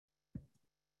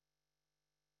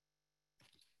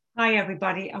Hi,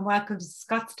 everybody, and welcome to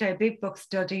Scottsdale Big Book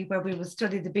Study, where we will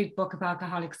study the Big Book of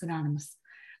Alcoholics Anonymous.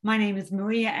 My name is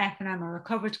Maria F., and I'm a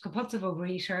recovered compulsive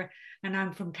overeater, and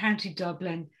I'm from County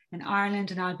Dublin in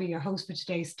Ireland, and I'll be your host for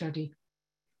today's study.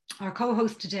 Our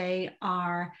co-hosts today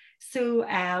are Sue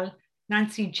L.,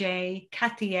 Nancy J.,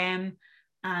 Kathy M.,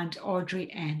 and Audrey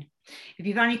N. If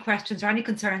you have any questions or any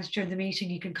concerns during the meeting,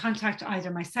 you can contact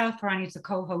either myself or any of the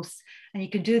co-hosts, and you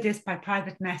can do this by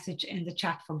private message in the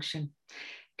chat function.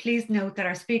 Please note that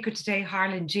our speaker today,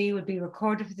 Harlan G., will be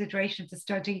recorded for the duration of the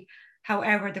study.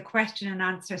 However, the question and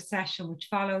answer session which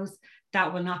follows,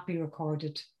 that will not be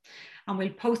recorded. And we'll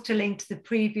post a link to the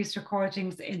previous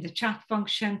recordings in the chat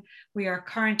function. We are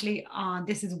currently on,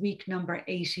 this is week number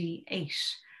 88,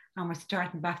 and we're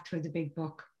starting back through the big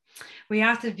book. We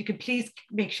ask that if you could please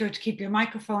make sure to keep your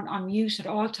microphone on mute at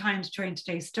all times during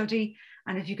today's study.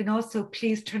 And if you can also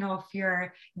please turn off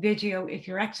your video if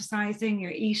you're exercising,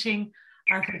 you're eating,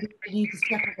 or if you need to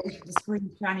step away from the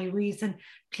screen for any reason,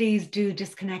 please do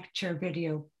disconnect your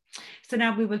video. So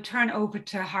now we will turn over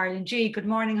to Harlan G. Good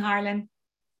morning, Harlan.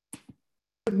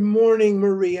 Good morning,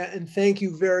 Maria, and thank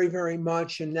you very, very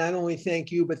much. And not only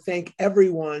thank you, but thank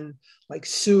everyone like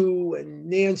Sue and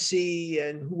Nancy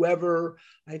and whoever,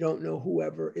 I don't know,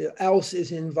 whoever else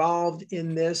is involved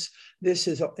in this. This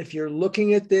is, if you're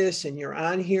looking at this and you're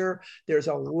on here, there's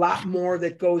a lot more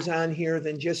that goes on here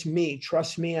than just me.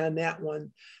 Trust me on that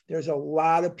one. There's a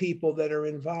lot of people that are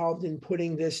involved in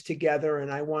putting this together,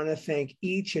 and I want to thank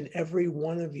each and every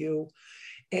one of you.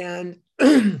 And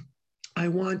I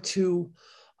want to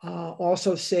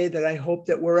also say that I hope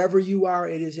that wherever you are,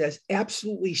 it is as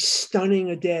absolutely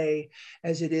stunning a day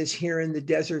as it is here in the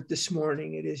desert this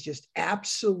morning. It is just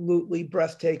absolutely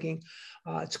breathtaking.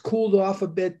 It's cooled off a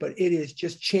bit, but it is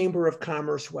just Chamber of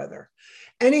Commerce weather.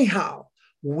 Anyhow,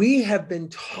 we have been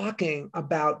talking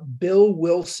about Bill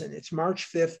Wilson. It's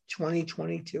March 5th,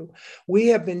 2022. We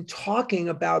have been talking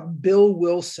about Bill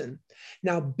Wilson.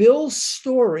 Now, Bill's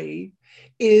story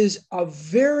is a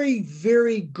very,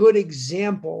 very good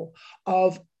example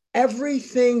of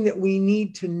everything that we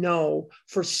need to know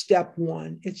for step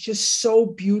one. It's just so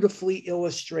beautifully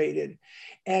illustrated.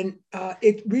 And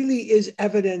it really is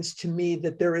evidence to me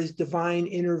that there is divine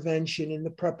intervention in the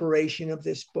preparation of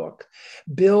this book.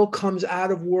 Bill comes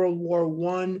out of World War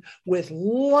I with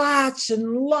lots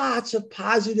and lots of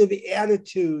positive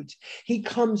attitudes. He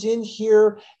comes in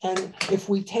here, and if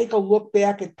we take a look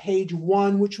back at page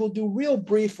 1, which we'll do real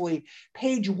briefly,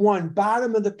 page 1,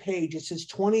 bottom of the page, it says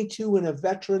 22 and a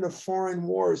veteran of foreign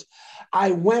wars.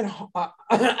 I went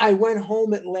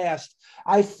home at last.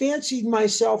 I fancied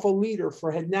myself a leader,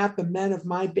 for had not the men of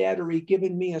my battery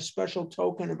given me a special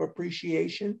token of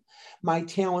appreciation, my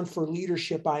talent for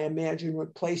leadership, I imagine,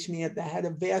 would place me at the head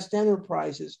of vast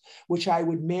enterprises, which I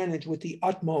would manage with the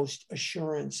utmost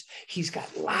assurance. He's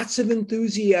got lots of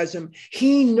enthusiasm.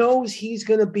 He knows he's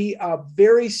going to be a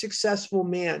very successful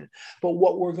man. But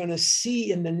what we're going to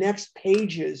see in the next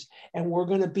pages, and we're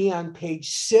going to be on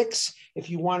page 6. If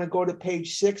you want to go to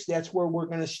page 6, that's where we're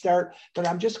going to start. But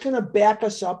I'm just going to back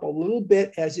us up a little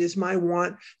bit, as is my want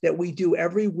that we do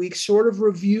every week, sort of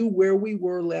review where we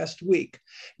were last week.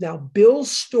 Now,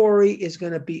 Bill's story is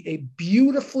going to be a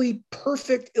beautifully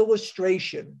perfect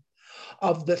illustration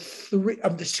of the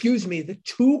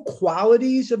two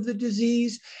qualities of the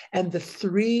disease and the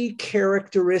 3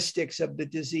 characteristics of the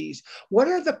disease. What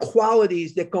are the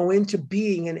qualities that go into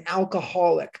being an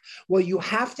alcoholic? Well, you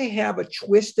have to have a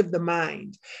twist of the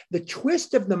mind. The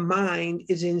twist of the mind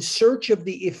is in search of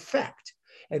the effect.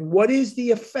 And what is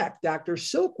the effect? Dr.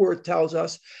 Silkworth tells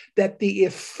us that the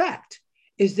effect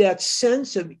is that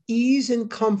sense of ease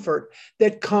and comfort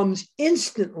that comes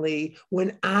instantly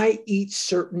when I eat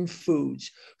certain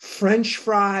foods. French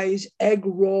fries, egg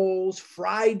rolls,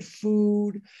 fried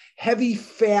food, heavy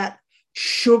fat,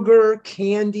 sugar,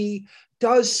 candy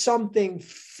does something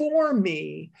for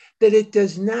me that it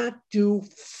does not do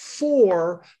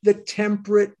for the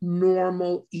temperate,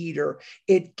 normal eater.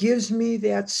 It gives me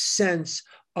that sense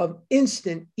of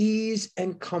instant ease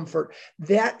and comfort.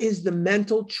 That is the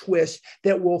mental twist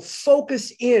that will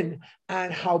focus in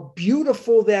on how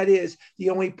beautiful that is. The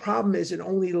only problem is it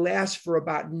only lasts for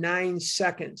about 9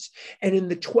 seconds. And in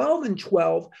the 12 and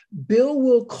 12, Bill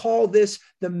will call this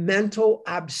the mental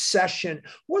obsession.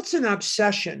 What's an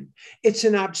obsession? It's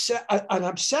an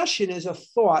obsession is a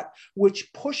thought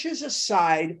which pushes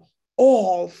aside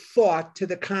all thought to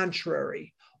the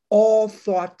contrary. All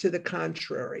thought to the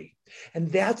contrary. And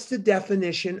that's the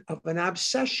definition of an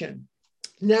obsession.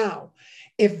 Now,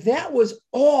 if that was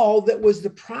all that was the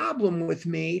problem with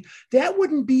me, that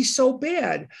wouldn't be so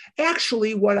bad.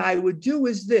 Actually, what I would do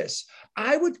is this.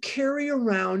 I would carry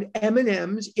around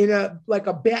M&Ms in like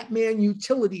a Batman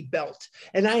utility belt,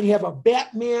 and I'd have a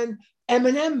Batman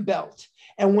M&M belt.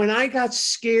 And when I got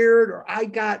scared or I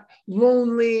got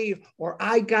lonely or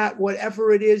I got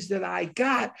whatever it is that I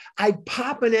got, I'd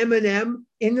pop an M&M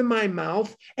into my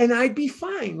mouth and I'd be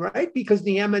fine, right? Because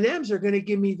the M&Ms are going to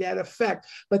give me that effect.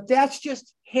 But that's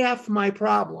just half my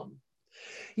problem.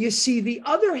 You see, the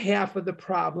other half of the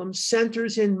problem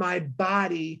centers in my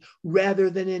body rather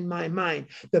than in my mind.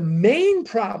 The main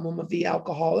problem of the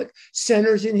alcoholic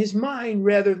centers in his mind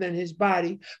rather than his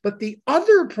body, but the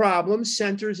other problem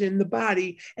centers in the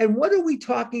body. And what are we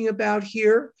talking about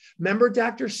here? Remember,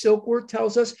 Dr. Silkworth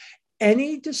tells us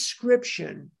any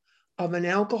description of an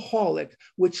alcoholic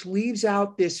which leaves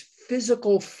out this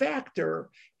physical factor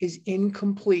is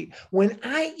incomplete. When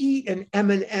I eat an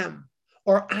M&M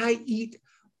or I eat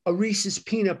a Reese's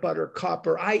peanut butter cup,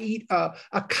 or I eat a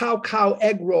cow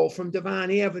egg roll from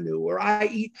Devon Avenue, or I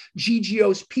eat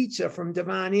Gigio's pizza from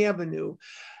Devon Avenue,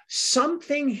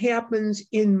 something happens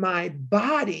in my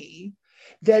body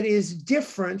that is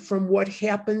different from what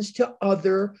happens to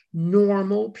other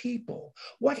normal people.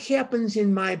 What happens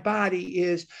in my body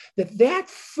is that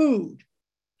food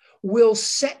will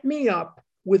set me up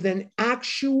with an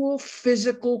actual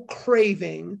physical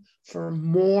craving for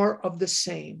more of the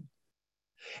same.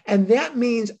 And that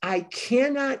means I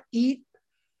cannot eat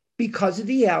because of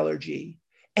the allergy,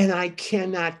 and I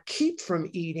cannot keep from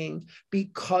eating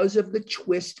because of the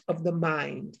twist of the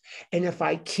mind. And if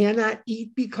I cannot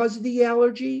eat because of the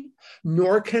allergy,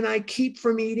 nor can I keep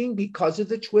from eating because of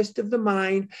the twist of the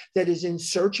mind that is in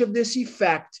search of this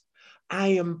effect, I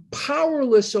am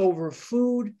powerless over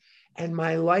food and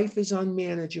my life is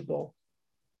unmanageable.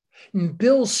 And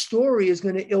Bill's story is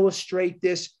going to illustrate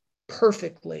this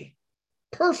perfectly.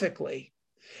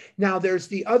 Now, there's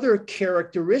the other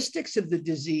characteristics of the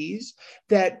disease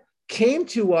that came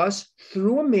to us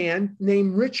through a man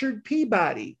named Richard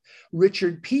Peabody.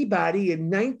 Richard Peabody in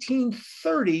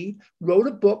 1930 wrote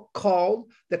a book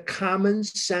called The Common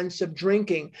Sense of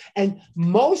Drinking. And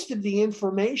most of the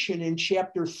information in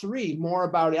chapter 3, more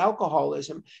about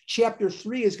alcoholism, chapter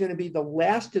 3 is going to be the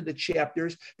last of the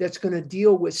chapters that's going to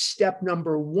deal with step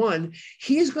number 1.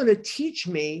 He's going to teach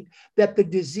me that the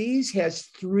disease has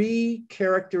 3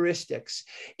 characteristics.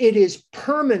 It is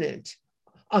permanent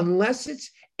unless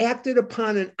it's acted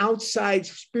upon an outside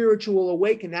spiritual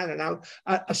awakening,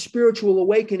 a spiritual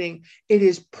awakening. It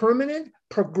is permanent,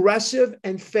 progressive,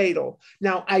 and fatal.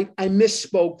 Now, I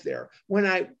misspoke there.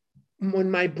 When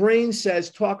my brain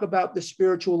says talk about the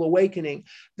spiritual awakening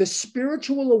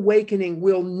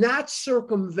will not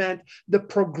circumvent the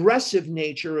progressive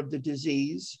nature of the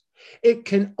disease. It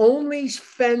can only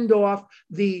fend off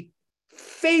the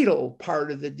fatal part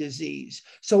of the disease.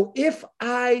 So if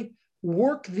I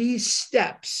work these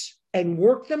steps and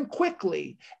work them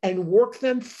quickly and work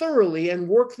them thoroughly and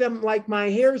work them like my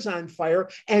hair's on fire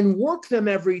and work them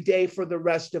every day for the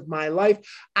rest of my life,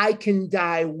 I can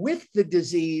die with the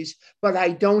disease, but I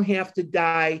don't have to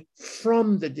die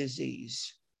from the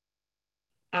disease.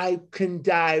 I can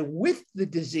die with the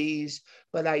disease,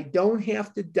 but I don't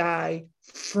have to die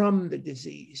from the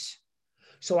disease.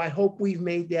 So I hope we've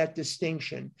made that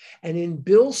distinction. And in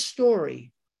Bill's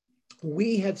story,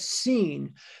 we have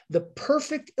seen the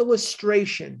perfect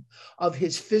illustration of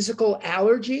his physical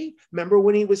allergy. Remember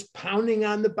when he was pounding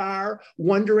on the bar,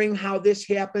 wondering how this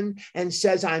happened, and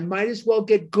says, I might as well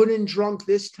get good and drunk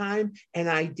this time, and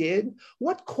I did.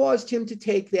 What caused him to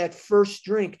take that first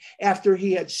drink after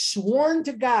he had sworn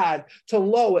to God, to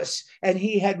Lois, and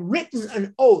he had written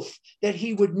an oath that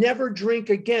he would never drink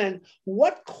again?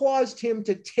 What caused him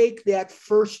to take that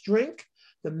first drink?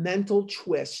 The mental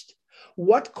twist.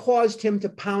 What caused him to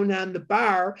pound on the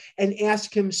bar and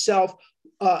ask himself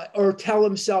or tell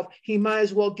himself he might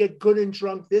as well get good and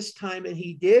drunk this time, and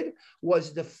he did,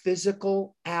 was the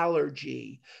physical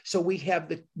allergy. So we have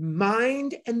the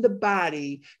mind and the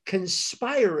body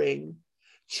conspiring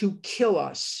to kill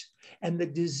us, and the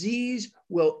disease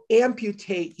will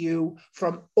amputate you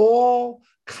from all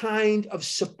kind of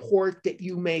support that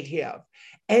you may have.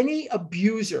 Any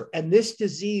abuser, and this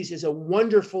disease is a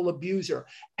wonderful abuser.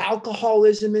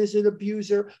 Alcoholism is an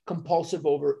abuser. Compulsive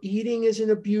overeating is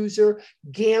an abuser.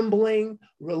 Gambling,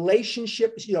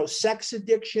 relationships, sex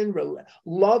addiction,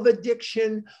 love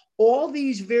addiction, all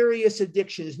these various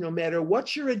addictions, no matter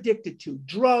what you're addicted to,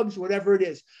 drugs, whatever it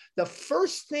is, the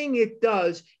first thing it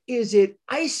does is it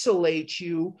isolates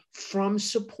you from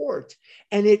support,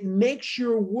 and it makes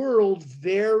your world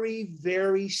very,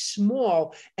 very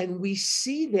small. And we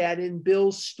see that in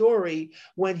Bill's story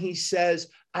when he says,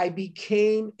 I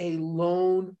became a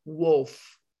lone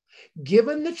wolf.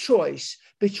 Given the choice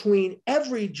between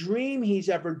every dream he's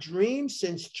ever dreamed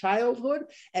since childhood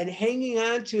and hanging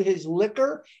on to his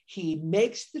liquor, he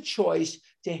makes the choice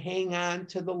to hang on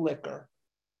to the liquor.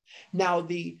 Now,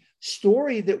 the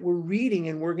story that we're reading,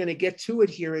 and we're going to get to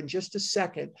it here in just a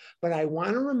second, but I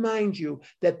want to remind you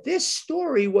that this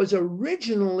story was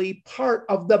originally part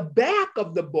of the back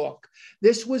of the book.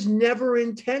 This was never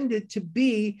intended to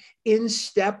be in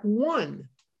step one.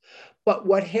 But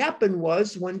what happened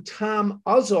was when Tom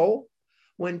Uzzell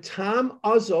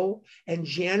and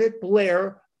Janet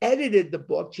Blair edited the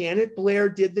book, Janet Blair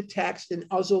did the text and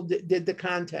Uzzell did the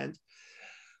content.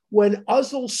 When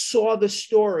Uzzell saw the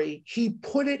story, he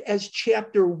put it as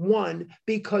chapter 1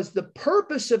 because the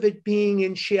purpose of it being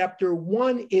in chapter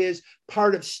 1 is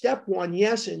part of step 1.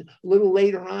 Yes, and a little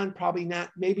later on, probably not,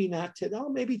 maybe not today,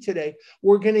 maybe today,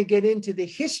 we're going to get into the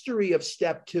history of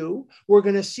step 2. We're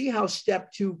going to see how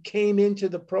step 2 came into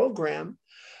the program.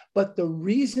 But the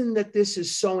reason that this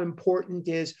is so important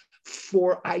is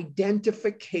for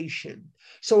identification.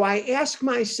 So I ask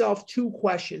myself 2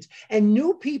 questions, and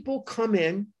new people come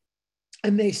in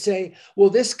and they say,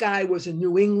 well, this guy was a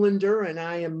New Englander and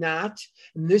I am not.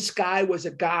 And this guy was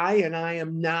a guy and I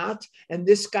am not. And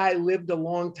this guy lived a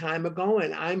long time ago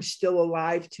and I'm still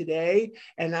alive today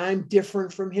and I'm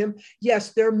different from him.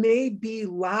 Yes, there may be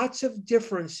lots of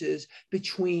differences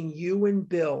between you and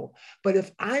Bill. But if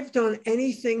I've done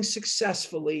anything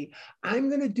successfully, I'm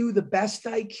going to do the best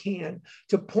I can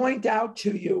to point out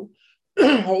to you.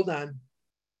 Hold on.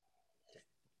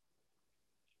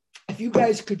 If you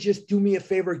guys could just do me a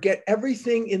favor, get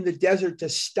everything in the desert to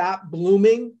stop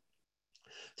blooming,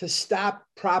 to stop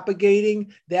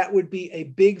propagating, that would be a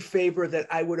big favor that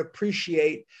I would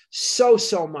appreciate so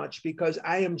much, because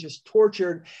I am just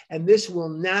tortured and this will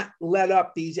not let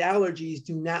up. These allergies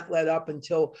do not let up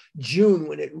until June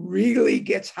when it really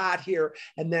gets hot here.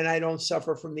 And then I don't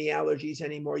suffer from the allergies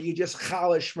anymore. You just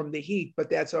cholish from the heat, but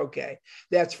that's okay.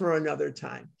 That's for another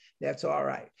time. That's all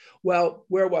right. Well,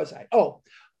 where was I? Oh,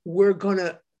 we're going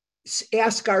to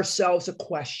ask ourselves a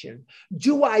question.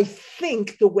 Do I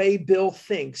think the way Bill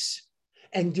thinks?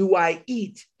 And do I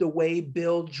eat the way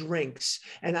Bill drinks?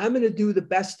 And I'm going to do the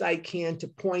best I can to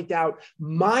point out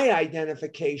my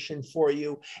identification for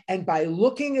you. And by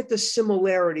looking at the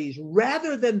similarities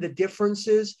rather than the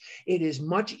differences, it is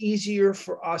much easier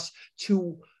for us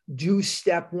to do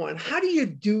step 1. How do you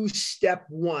do step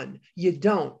 1? You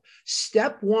don't.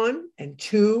 Step 1 and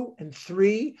 2 and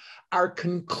 3 are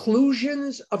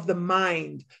conclusions of the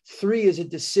mind. 3 is a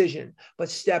decision, but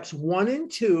steps 1 and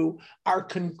 2 are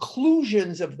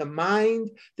conclusions of the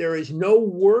mind. There is no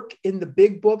work in the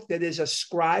big book that is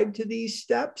ascribed to these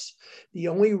steps. The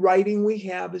only writing we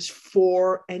have is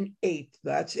 4 and 8.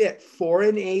 That's it, 4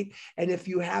 and 8. And if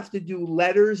you have to do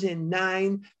letters in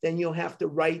 9, then you'll have to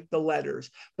write the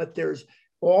letters. But there's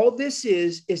all this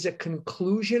is a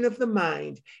conclusion of the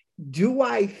mind. Do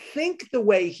I think the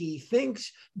way he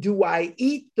thinks? Do I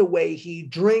eat the way he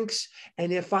drinks?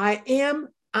 And if I am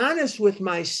honest with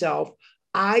myself,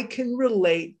 I can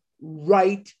relate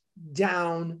right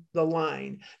down the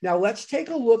line. Now let's take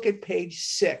a look at page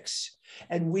 6.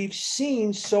 And we've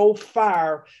seen so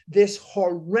far this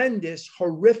horrendous,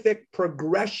 horrific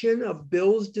progression of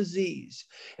Bill's disease.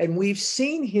 And we've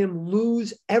seen him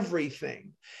lose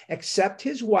everything except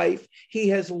his wife. He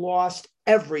has lost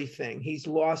everything. He's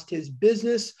lost his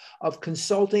business of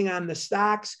consulting on the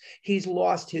stocks. He's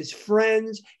lost his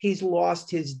friends. He's lost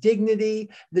his dignity.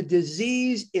 The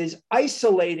disease is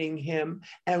isolating him.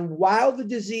 And while the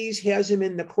disease has him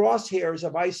in the crosshairs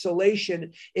of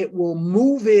isolation, it will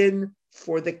move in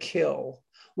for the kill.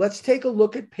 Let's take a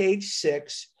look at page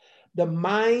 6. The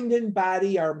mind and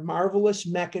body are marvelous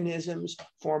mechanisms,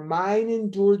 for mine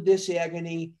endured this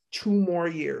agony 2 more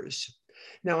years.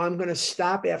 Now I'm going to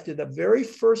stop after the very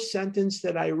first sentence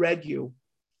that I read you.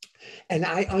 And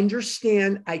I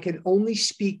understand I can only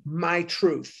speak my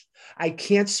truth. I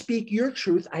can't speak your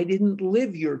truth. I didn't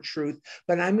live your truth,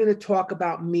 but I'm going to talk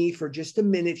about me for just a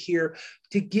minute here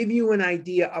to give you an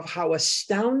idea of how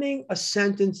astounding a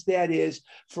sentence that is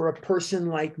for a person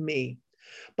like me.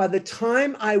 By the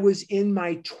time I was in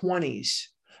my 20s,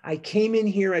 I came in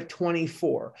here at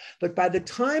 24, but by the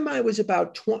time I was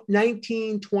about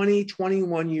 19, 20,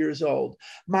 21 years old,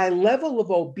 my level of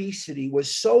obesity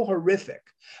was so horrific.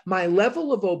 My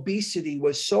level of obesity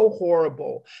was so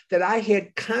horrible that I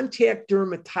had contact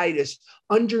dermatitis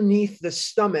underneath the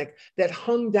stomach that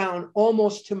hung down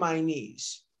almost to my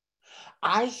knees.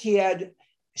 I had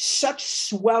such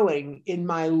swelling in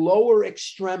my lower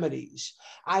extremities.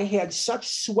 I had such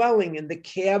swelling in the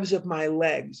calves of my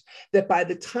legs that by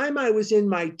the time I was in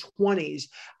my 20s,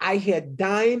 I had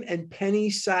dime and penny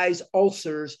size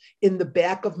ulcers in the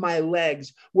back of my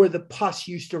legs where the pus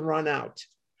used to run out.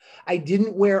 I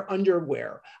didn't wear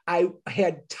underwear. I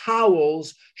had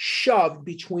towels shoved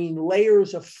between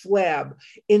layers of flab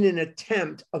in an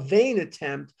attempt, a vain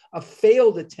attempt, a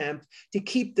failed attempt to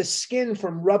keep the skin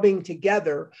from rubbing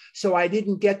together so I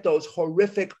didn't get those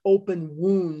horrific open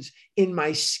wounds in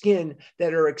my skin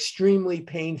that are extremely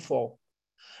painful.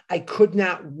 I could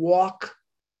not walk.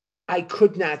 I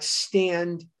could not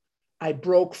stand. I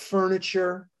broke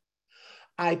furniture.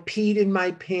 I peed in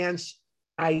my pants.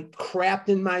 I crapped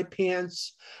in my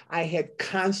pants. I had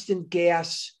constant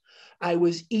gas. I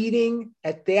was eating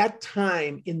at that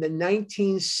time in the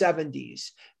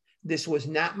 1970s. This was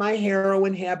not my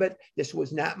heroin habit. This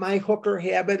was not my hooker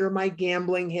habit or my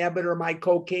gambling habit or my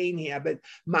cocaine habit.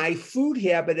 My food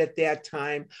habit at that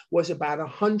time was about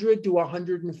 $100 to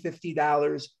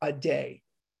 $150 a day.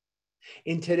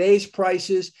 In today's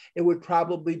prices, it would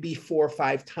probably be 4 or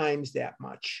 5 times that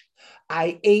much.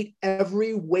 I ate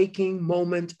every waking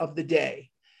moment of the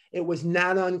day. It was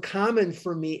not uncommon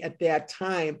for me at that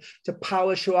time to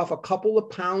polish off a couple of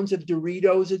pounds of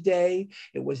Doritos a day.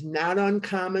 It was not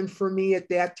uncommon for me at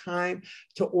that time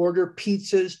to order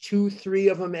pizzas, 2, 3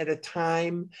 of them at a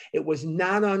time. It was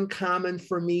not uncommon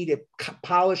for me to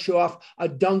polish off a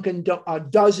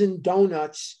dozen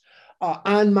donuts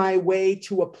on my way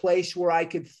to a place where I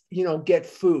could, get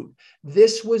food.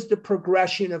 This was the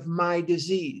progression of my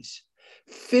disease.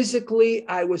 Physically,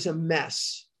 I was a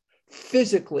mess.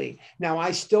 Physically. Now,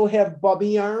 I still have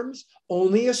bubby arms.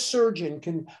 Only a surgeon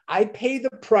can. I pay the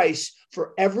price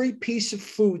for every piece of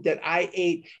food that I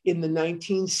ate in the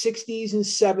 1960s and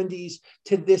 70s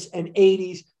to this and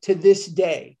 80s to this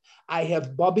day. I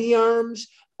have bubby arms.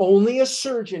 Only a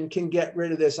surgeon can get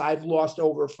rid of this. I've lost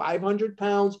over 500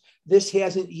 pounds. This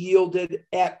hasn't yielded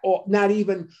at all, not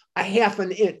even a half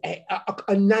an inch,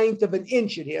 a ninth of an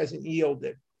inch it hasn't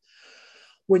yielded.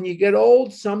 When you get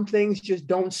old, some things just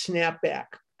don't snap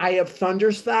back. I have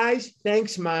thunder thighs.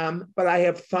 Thanks, Mom. But I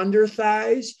have thunder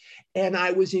thighs, and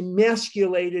I was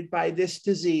emasculated by this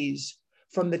disease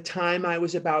from the time I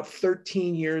was about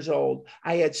 13 years old.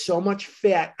 I had so much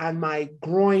fat on my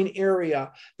groin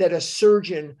area that a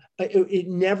surgeon, it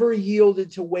never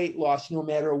yielded to weight loss no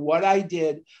matter what I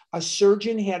did. A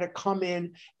surgeon had to come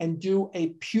in and do a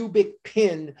pubic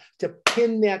pin to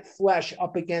pin that flesh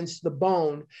up against the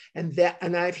bone. And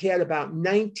I've had about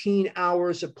 19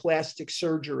 hours of plastic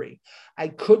surgery. I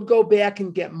could go back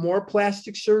and get more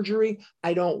plastic surgery.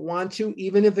 I don't want to,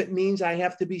 even if it means I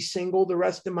have to be single the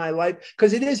rest of my life,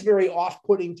 because it is very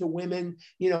off-putting to women,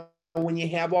 when you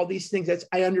have all these things.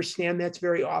 I understand that's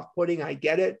very off-putting. I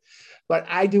get it. But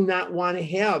I do not want to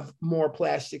have more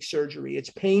plastic surgery.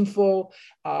 It's painful.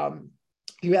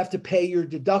 You have to pay your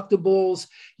deductibles.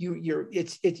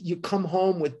 You come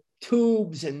home with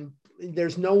tubes and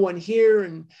there's no one here.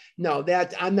 And no,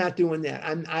 I'm not doing that.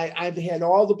 I've had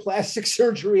all the plastic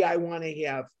surgery I want to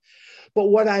have. But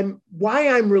why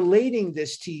I'm relating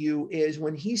this to you is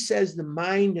when he says the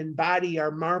mind and body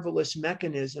are marvelous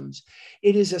mechanisms,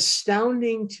 it is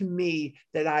astounding to me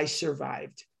that I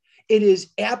survived. It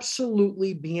is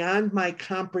absolutely beyond my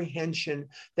comprehension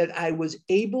that I was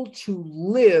able to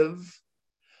live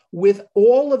with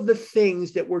all of the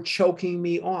things that were choking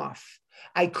me off.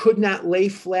 I could not lay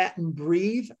flat and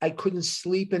breathe. I couldn't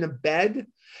sleep in a bed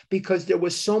because there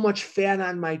was so much fat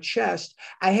on my chest.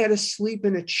 I had to sleep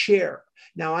in a chair.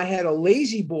 Now, I had a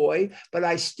lazy boy, but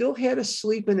I still had to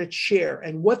sleep in a chair.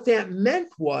 And what that meant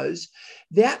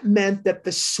that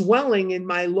the swelling in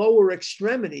my lower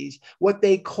extremities, what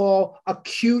they call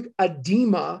acute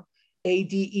edema,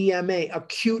 ADEMA,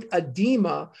 acute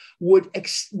edema, would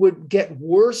get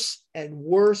worse and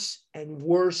worse and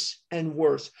worse and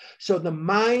worse. So the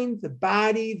mind, the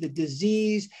body, the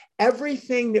disease,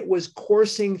 everything that was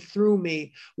coursing through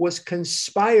me was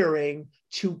conspiring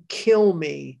to kill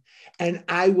me. And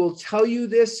I will tell you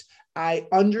this, I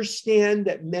understand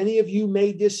that many of you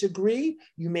may disagree.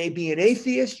 You may be an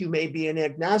atheist. You may be an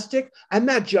agnostic. I'm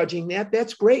not judging that.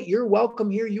 That's great. You're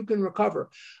welcome here. You can recover.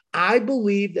 I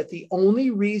believe that the only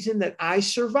reason that I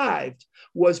survived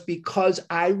was because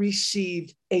I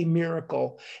received a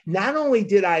miracle. Not only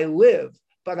did I live,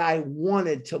 but I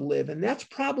wanted to live. And that's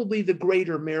probably the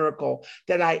greater miracle,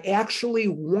 that I actually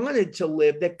wanted to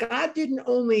live, that God didn't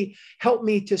only help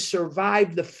me to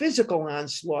survive the physical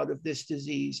onslaught of this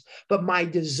disease, but my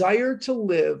desire to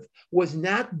live was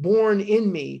not born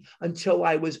in me until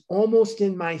I was almost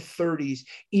in my 30s.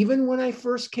 Even when I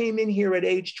first came in here at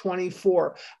age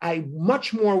 24, I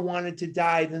much more wanted to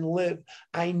die than live.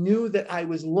 I knew that I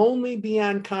was lonely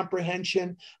beyond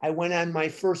comprehension. I went on my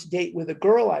first date with a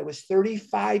girl. I was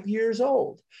 35 years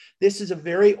old. This is a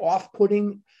very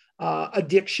off-putting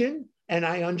addiction, and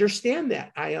I understand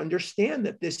that. I understand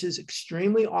that this is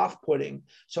extremely off-putting.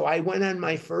 So I went on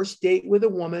my first date with a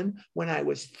woman when I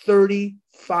was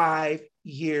 35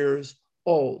 years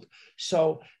old.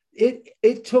 So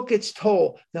it took its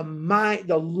toll. The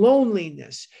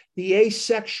loneliness, the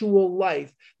asexual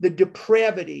life, the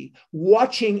depravity,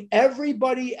 watching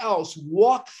everybody else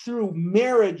walk through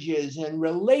marriages and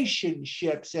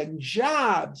relationships and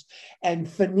jobs and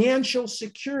financial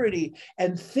security,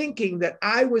 and thinking that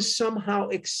I was somehow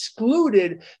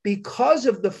excluded because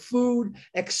of the food,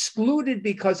 excluded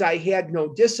because I had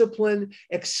no discipline,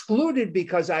 excluded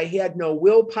because I had no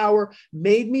willpower,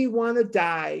 made me want to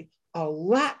die a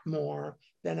lot more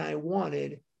than I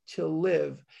wanted to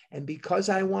live. And because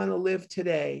I want to live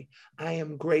today, I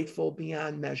am grateful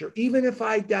beyond measure. Even if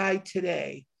I die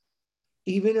today,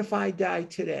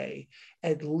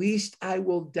 at least I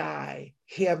will die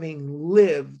having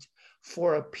lived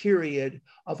for a period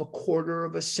of a quarter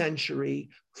of a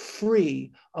century,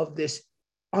 free of this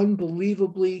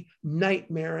unbelievably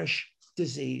nightmarish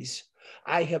disease.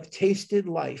 I have tasted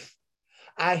life.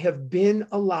 I have been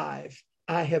alive.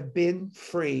 I have been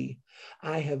free.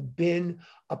 I have been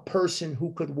a person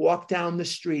who could walk down the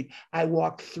street. I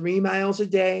walk 3 miles a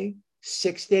day,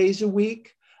 6 days a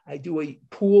week. I do a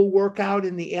pool workout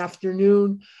in the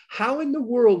afternoon. How in the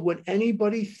world would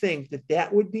anybody think that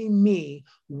that would be me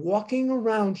walking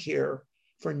around here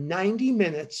for 90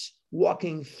 minutes,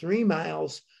 walking 3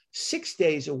 miles, 6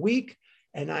 days a week?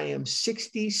 And I am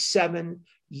 67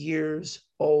 years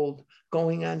old,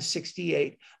 going on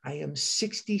 68. I am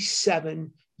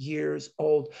 67 years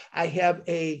old. I have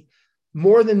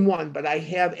more than one, but I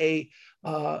have a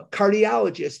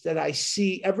cardiologist that I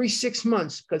see every 6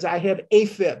 months because I have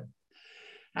AFib.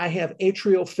 I have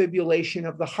atrial fibrillation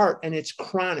of the heart, and it's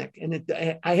chronic.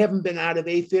 And I haven't been out of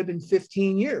AFib in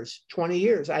 15 years, 20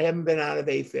 years. I haven't been out of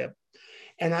AFib.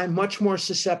 And I'm much more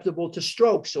susceptible to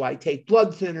stroke. So I take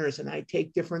blood thinners and I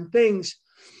take different things.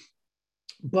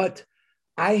 But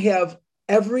I have,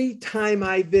 every time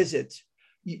I visit,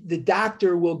 the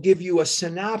doctor will give you a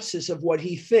synopsis of what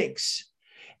he thinks.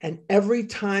 And every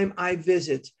time I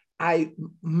visit, I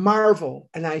marvel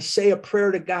and I say a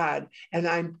prayer to God, and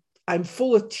I'm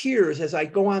full of tears as I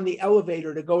go on the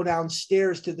elevator to go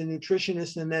downstairs to the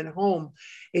nutritionist and then home.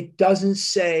 It doesn't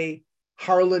say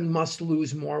Harlan must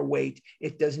lose more weight.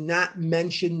 It does not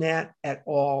mention that at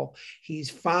all. He's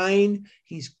fine.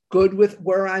 He's good with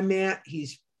where I'm at.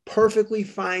 He's perfectly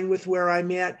fine with where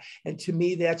I'm at. And to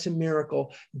me, that's a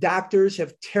miracle. Doctors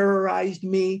have terrorized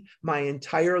me my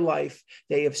entire life.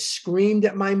 They have screamed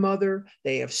at my mother.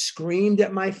 They have screamed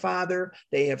at my father.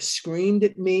 They have screamed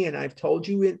at me. And I've told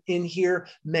you in here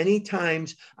many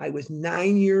times, I was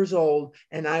 9 years old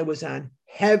and I was on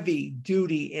heavy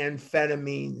duty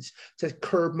amphetamines to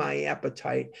curb my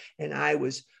appetite. And I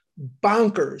was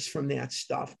bonkers from that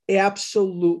stuff,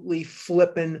 absolutely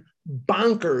flipping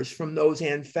bonkers from those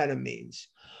amphetamines.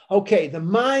 Okay, the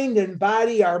mind and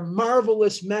body are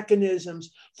marvelous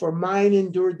mechanisms, for mine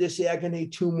endured this agony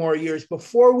 2 more years.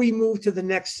 Before we move to the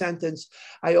next sentence,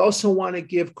 I also want to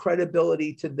give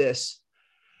credibility to this.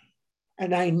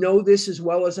 And I know this as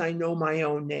well as I know my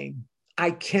own name.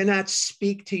 I cannot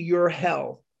speak to your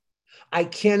hell. I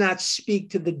cannot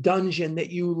speak to the dungeon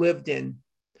that you lived in.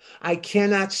 I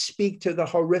cannot speak to the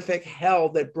horrific hell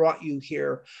that brought you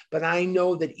here, but I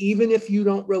know that even if you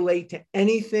don't relate to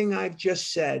anything I've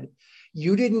just said,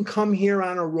 you didn't come here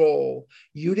on a roll.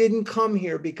 You didn't come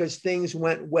here because things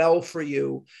went well for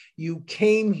you. You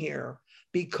came here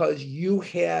because you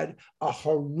had a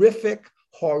horrific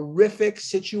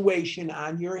situation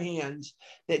on your hands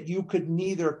that you could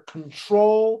neither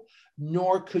control,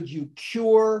 nor could you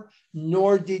cure,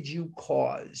 nor did you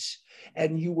cause.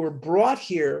 And you were brought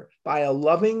here by a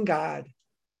loving God,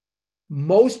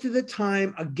 most of the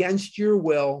time against your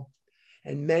will,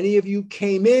 And many of you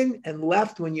came in and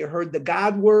left when you heard the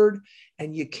God word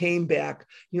and you came back.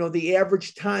 You know, the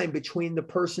average time between the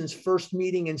person's first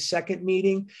meeting and second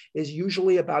meeting is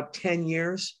usually about 10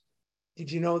 years. Did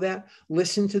you know that?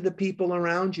 Listen to the people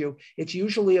around you. It's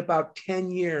usually about 10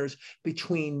 years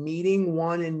between meeting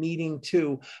one and meeting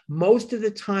two. Most of the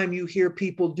time you hear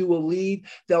people do a lead,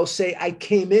 they'll say, I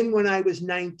came in when I was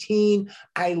 19,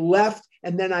 I left,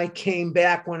 and then I came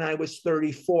back when I was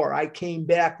 34. I came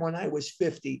back when I was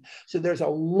 50. So there's a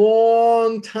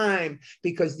long time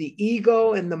because the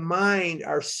ego and the mind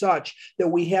are such that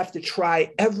we have to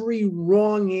try every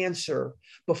wrong answer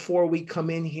before we come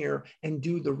in here and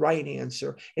do the right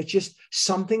answer. It's just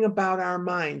something about our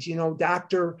minds. You know,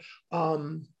 Dr.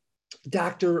 Howard,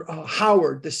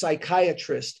 the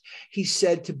psychiatrist, he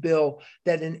said to Bill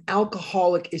that an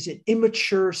alcoholic is an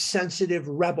immature, sensitive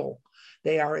rebel.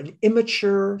 They are an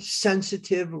immature,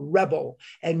 sensitive rebel,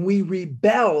 and we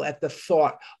rebel at the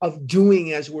thought of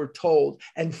doing as we're told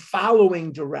and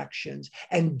following directions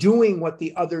and doing what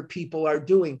the other people are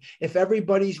doing. If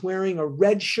everybody's wearing a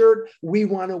red shirt, we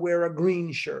want to wear a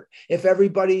green shirt. If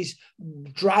everybody's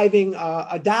driving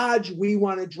a Dodge, we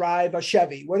want to drive a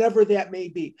Chevy, whatever that may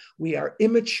be. We are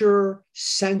immature,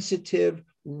 sensitive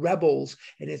rebels,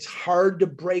 and it's hard to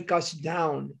break us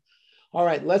down. All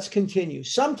right, let's continue.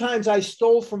 Sometimes I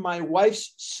stole from my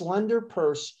wife's slender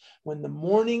purse when the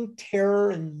morning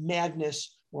terror and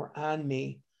madness were on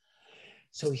me.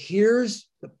 So here's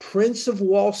the Prince of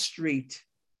Wall Street,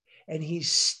 and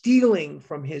he's stealing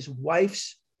from his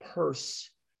wife's purse.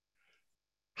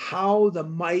 How the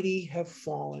mighty have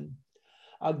fallen.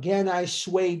 Again, I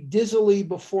swayed dizzily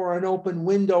before an open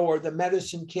window or the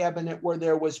medicine cabinet where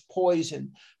there was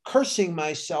poison, cursing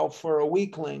myself for a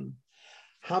weakling.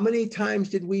 How many times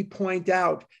did we point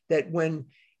out that when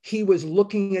he was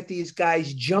looking at these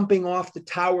guys jumping off the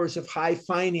towers of high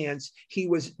finance, he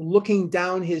was looking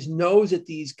down his nose at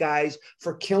these guys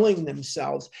for killing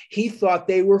themselves. He thought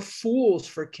they were fools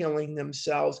for killing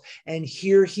themselves. And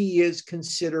here he is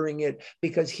considering it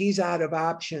because he's out of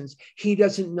options. He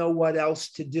doesn't know what else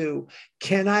to do.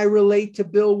 Can I relate to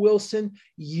Bill Wilson?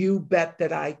 You bet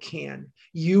that I can.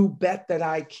 You bet that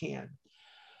I can.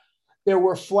 There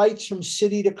were flights from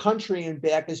city to country and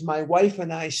back as my wife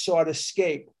and I sought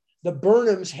escape. The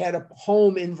Burnhams had a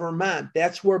home in Vermont.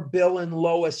 That's where Bill and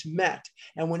Lois met.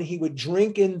 And when he would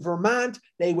drink in Vermont,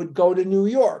 they would go to New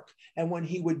York. And when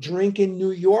he would drink in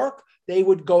New York, they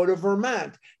would go to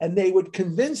Vermont, and they would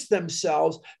convince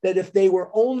themselves that if they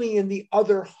were only in the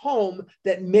other home,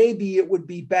 that maybe it would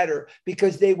be better,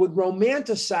 because they would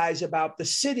romanticize about the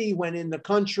city when in the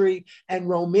country and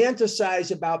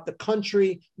romanticize about the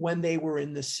country when they were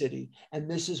in the city. And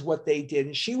this is what they did.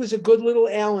 And she was a good little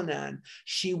Al-Anon.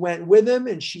 She went with him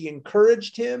and she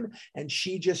encouraged him, and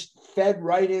she just fed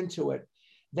right into it.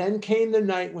 Then came the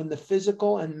night when the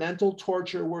physical and mental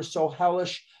torture were so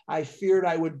hellish, I feared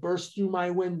I would burst through my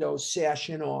window, sash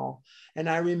and all. And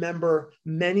I remember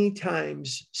many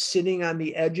times sitting on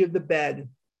the edge of the bed,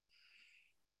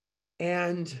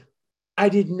 and I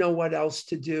didn't know what else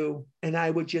to do. And I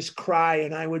would just cry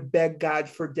and I would beg God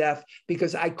for death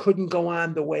because I couldn't go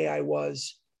on the way I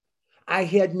was. I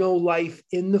had no life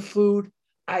in the food.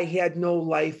 I had no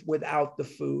life without the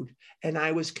food, and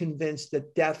I was convinced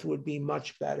that death would be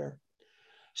much better.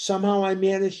 Somehow I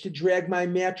managed to drag my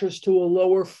mattress to a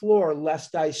lower floor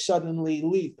lest I suddenly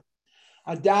leap.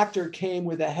 A doctor came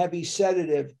with a heavy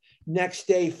sedative. Next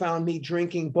day found me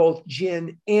drinking both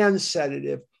gin and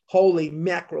sedative. Holy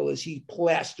mackerel, is he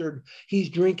plastered. He's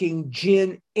drinking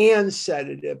gin and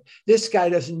sedative. This guy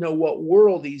doesn't know what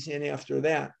world he's in after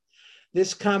that.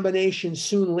 This combination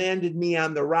soon landed me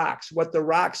on the rocks. What the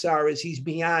rocks are is he's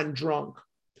beyond drunk.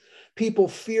 People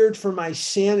feared for my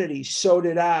sanity. So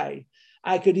did I.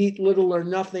 I could eat little or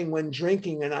nothing when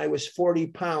drinking, and I was 40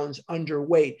 pounds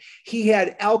underweight. He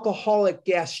had alcoholic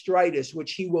gastritis,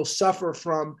 which he will suffer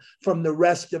from for the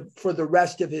rest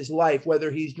of his life, whether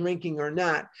he's drinking or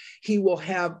not. He will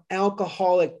have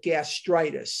alcoholic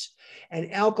gastritis.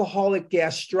 And alcoholic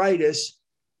gastritis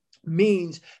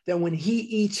means that when he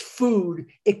eats food,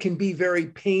 it can be very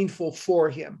painful for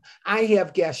him. I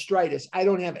have gastritis. I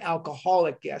don't have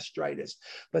alcoholic gastritis.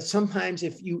 But sometimes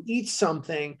if you eat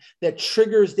something that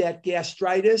triggers that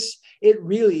gastritis, it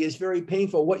really is very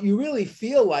painful. What you really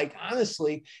feel like,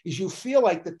 honestly, is you feel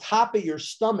like the top of your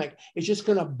stomach is just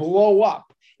going to blow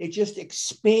up. It just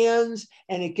expands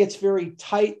and it gets very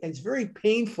tight and it's very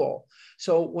painful.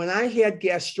 So when I had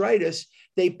gastritis,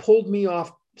 they pulled me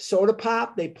off soda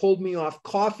pop. They pulled me off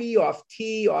coffee, off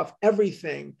tea, off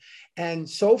everything. And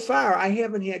so far, I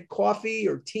haven't had coffee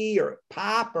or tea or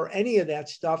pop or any of that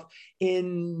stuff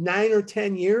in 9 or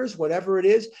 10 years, whatever it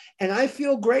is. And I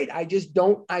feel great. I just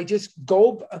go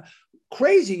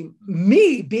crazy.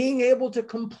 Me being able to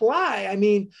comply. I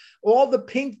mean, all the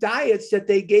pink diets that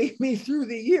they gave me through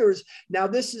the years.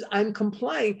 Now I'm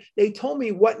complying. They told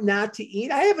me what not to eat.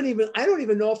 I don't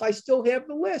even know if I still have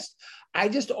the list. I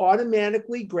just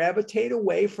automatically gravitate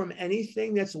away from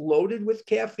anything that's loaded with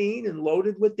caffeine and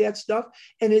loaded with that stuff.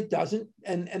 And it doesn't,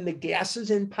 and the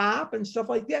gases in pop and stuff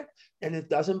like that. And it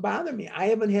doesn't bother me. I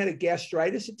haven't had a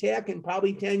gastritis attack in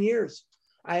probably 10 years.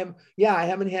 I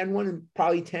haven't had one in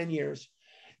probably 10 years.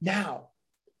 Now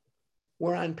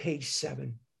we're on page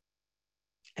 7.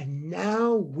 And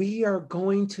now we are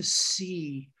going to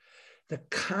see the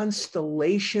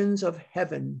constellations of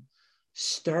heaven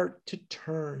start to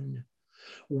turn.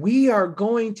 We are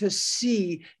going to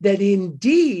see that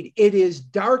indeed it is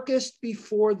darkest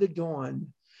before the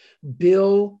dawn.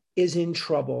 Bill is in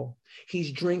trouble.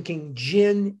 He's drinking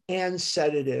gin and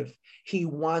sedative. He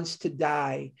wants to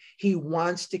die. He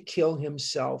wants to kill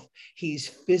himself. He's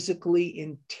physically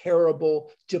in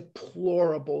terrible,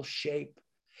 deplorable shape.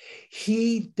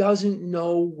 He doesn't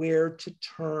know where to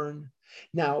turn.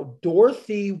 Now,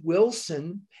 Dorothy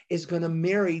Wilson is going to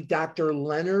marry Dr.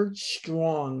 Leonard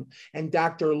Strong. And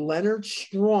Dr. Leonard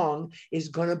Strong is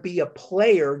going to be a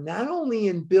player, not only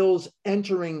in Bill's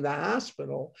entering the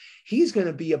hospital, he's going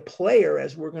to be a player,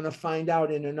 as we're going to find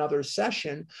out in another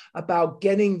session, about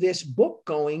getting this book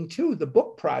going too, the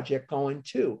book project going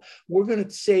too. We're going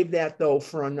to save that, though,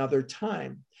 for another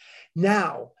time.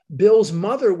 Now, Bill's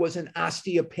mother was an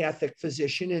osteopathic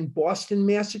physician in Boston,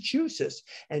 Massachusetts,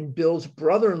 and Bill's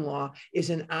brother-in-law is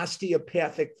an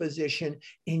osteopathic physician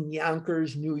in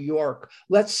Yonkers, New York.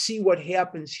 Let's see what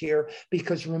happens here,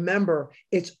 because remember,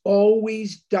 it's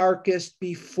always darkest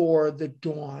before the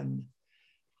dawn.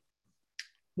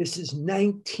 This is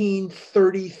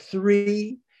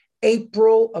 1933,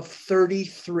 April of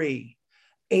 33,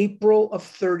 April of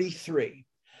 33.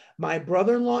 My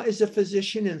brother-in-law is a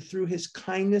physician, and through his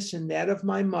kindness and that of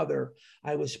my mother,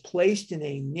 I was placed in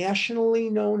a nationally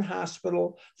known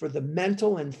hospital for the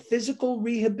mental and physical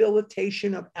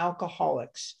rehabilitation of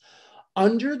alcoholics.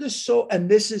 And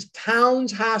this is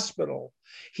Towns Hospital.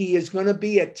 He is going to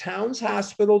be at Towns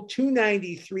Hospital,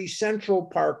 293 Central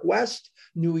Park West,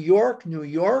 New York, New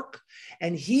York.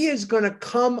 And he is going to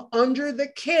come under the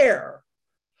care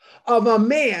of a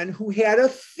man who had a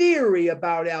theory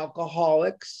about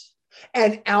alcoholics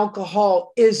and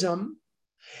alcoholism.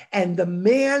 And the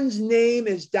man's name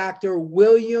is Dr.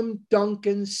 William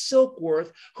Duncan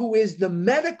Silkworth, who is the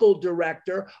medical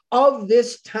director of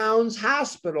this Towns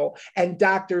Hospital. And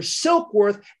Dr.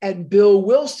 Silkworth and Bill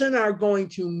Wilson are going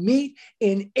to meet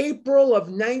in April of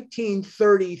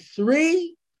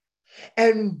 1933.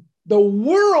 And the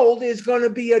world is going to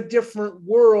be a different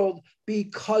world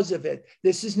because of it.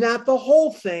 This is not the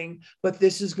whole thing, but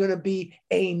this is going to be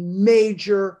a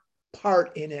major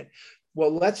part in it.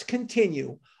 Well, let's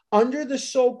continue. Under the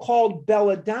so-called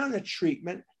belladonna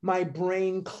treatment, my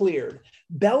brain cleared.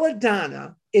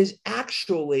 Belladonna is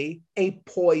actually a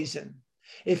poison.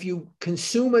 If you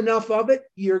consume enough of it,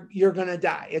 you're going to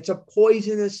die. It's a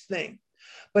poisonous thing.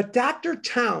 But Dr.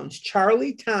 Towns,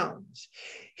 Charlie Towns,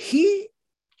 he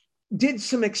did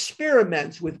some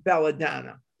experiments with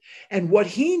belladonna. And what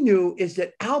he knew is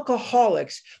that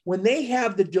alcoholics, when they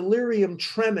have the delirium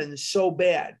tremens so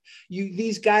bad,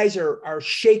 these guys are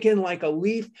shaking like a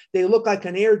leaf. They look like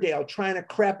an Airedale trying to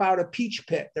crap out a peach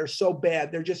pit. They're so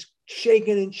bad. They're just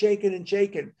shaking and shaking and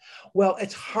shaking. Well,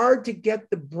 it's hard to get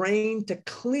the brain to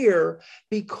clear,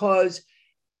 because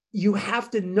you have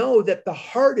to know that the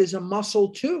heart is a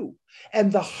muscle too.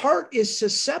 And the heart is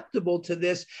susceptible to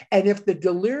this. And if the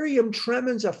delirium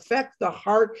tremens affect the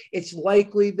heart, it's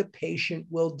likely the patient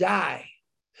will die.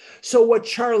 So what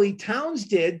Charlie Towns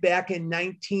did back in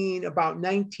about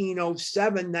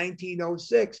 1907,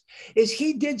 1906, is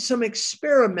he did some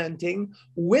experimenting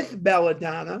with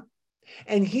belladonna,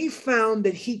 and he found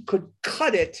that he could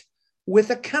cut it with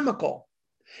a chemical.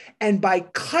 And by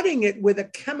cutting it with a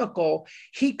chemical,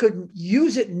 he could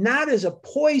use it not as a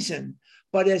poison,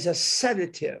 but as a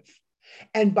sedative.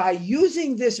 And by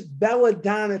using this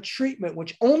belladonna treatment,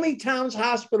 which only Towns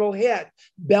Hospital had,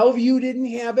 Bellevue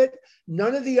didn't have it,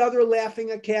 none of the other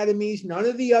Laughing Academies, none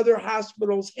of the other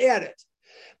hospitals had it.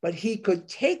 But he could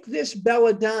take this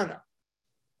belladonna,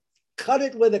 cut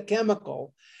it with a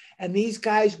chemical, and these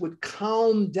guys would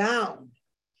calm down,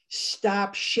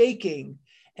 stop shaking,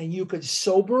 and you could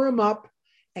sober them up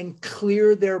and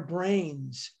clear their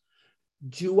brains.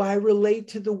 Do I relate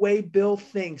to the way Bill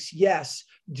thinks? Yes.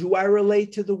 Do I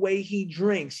relate to the way he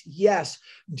drinks? Yes.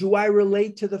 Do I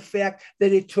relate to the fact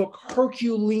that it took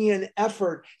Herculean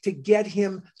effort to get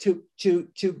him to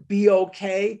be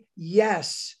okay?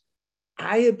 Yes.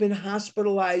 I have been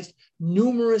hospitalized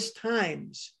numerous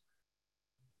times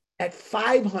at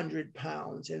 500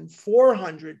 pounds and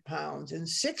 400 pounds and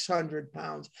 600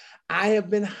 pounds. I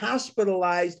have been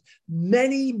hospitalized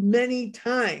many, many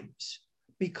times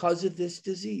because of this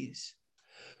disease.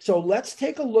 So let's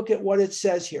take a look at what it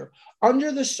says here.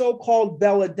 Under the so-called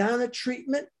belladonna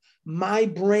treatment, my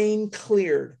brain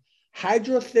cleared.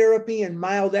 Hydrotherapy and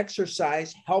mild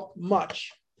exercise helped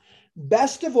much.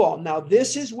 Best of all, now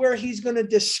this is where he's going to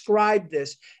describe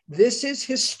this. This is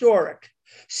historic.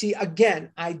 See,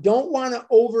 again, I don't want to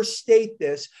overstate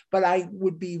this, but I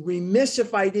would be remiss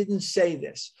if I didn't say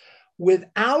this.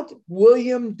 Without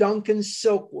William Duncan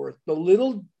Silkworth, the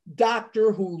little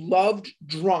doctor who loved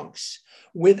drunks,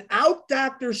 without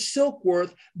Dr.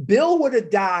 Silkworth, Bill would have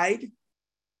died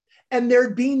and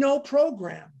there'd be no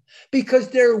program, because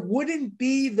there wouldn't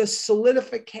be the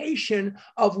solidification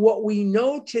of what we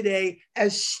know today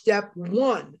as step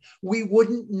one. We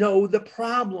wouldn't know the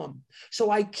problem. So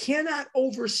I cannot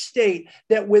overstate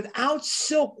that without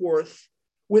Silkworth,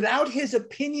 without his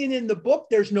opinion in the book,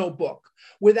 there's no book.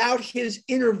 Without his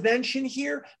intervention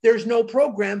here, there's no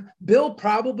program. Bill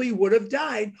probably would have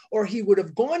died, or he would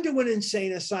have gone to an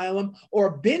insane asylum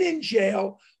or been in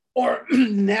jail. Or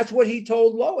that's what he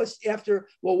told Lois after,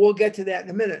 well, we'll get to that in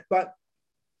a minute. But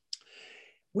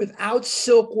without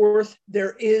Silkworth,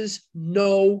 there is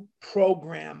no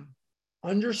program.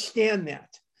 Understand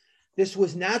that. This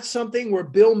was not something where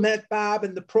Bill met Bob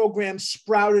and the program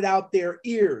sprouted out their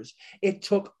ears. It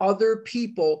took other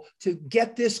people to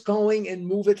get this going and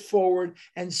move it forward.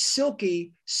 And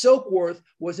Silkworth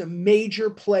was a major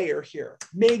player here,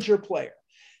 major player.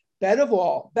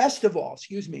 Best of all,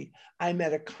 I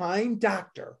met a kind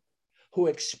doctor who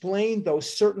explained, though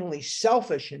certainly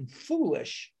selfish and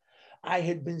foolish, I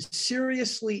had been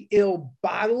seriously ill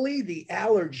bodily, the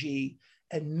allergy,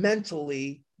 and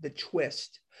mentally, the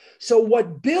twist. So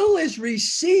what Bill is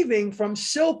receiving from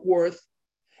Silkworth,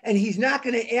 and he's not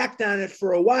going to act on it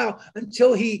for a while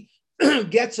until he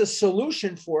gets a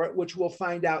solution for it, which we'll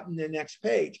find out in the next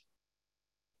page.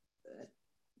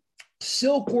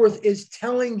 Silkworth is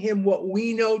telling him what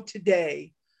we know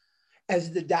today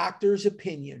as the doctor's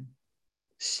opinion.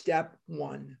 Step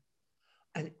one,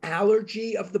 an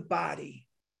allergy of the body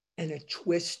and a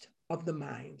twist of the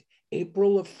mind.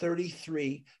 April of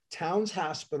 33, Towns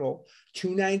Hospital,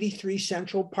 293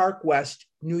 Central Park West,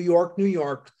 New York, New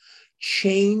York,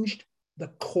 changed the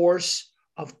course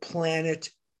of planet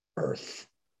Earth.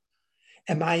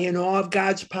 Am I in awe of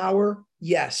God's power?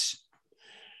 Yes.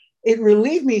 It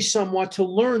relieved me somewhat to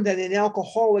learn that in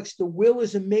alcoholics, the will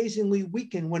is amazingly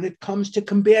weakened when it comes to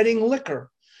combating liquor,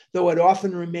 though it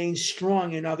often remains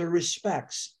strong in other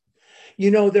respects. You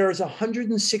know, there's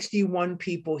 161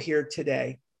 people here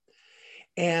today,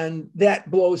 and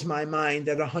that blows my mind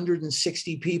that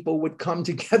 160 people would come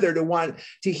together to want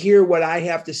to hear what I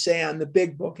have to say on the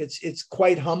big book. It's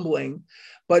quite humbling,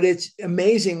 but it's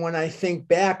amazing when I think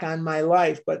back on my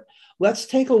life. But let's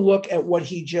take a look at what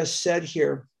he just said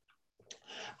here.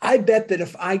 I bet that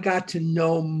if I got to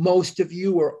know most of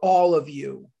you or all of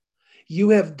you, you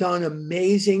have done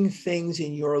amazing things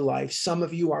in your life. Some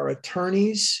of you are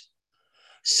attorneys.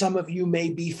 Some of you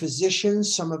may be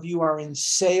physicians. Some of you are in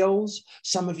sales.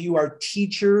 Some of you are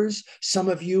teachers. Some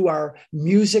of you are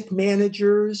music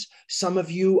managers. Some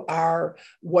of you are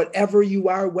whatever you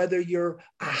are, whether you're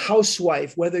a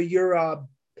housewife, whether you're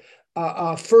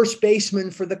a first baseman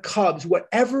for the Cubs,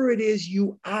 whatever it is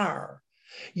you are.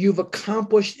 You've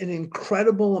accomplished an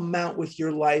incredible amount with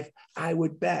your life, I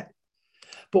would bet.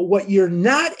 But what you're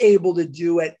not able to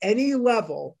do at any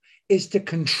level is to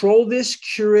control this,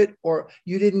 cure it, or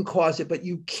you didn't cause it, but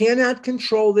you cannot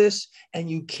control this and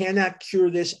you cannot cure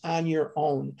this on your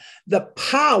own. The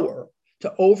power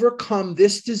to overcome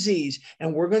this disease,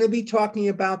 and we're going to be talking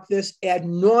about this ad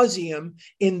nauseum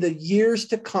in the years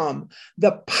to come.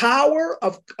 The power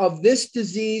of this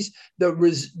disease, the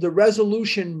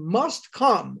resolution must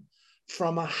come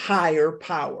from a higher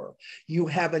power. You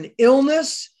have an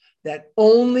illness that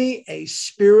only a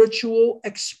spiritual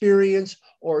experience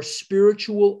or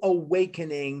spiritual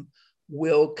awakening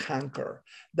will conquer.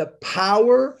 The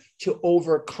power to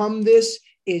overcome this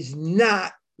is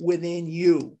not within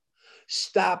you.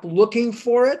 Stop looking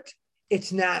for it.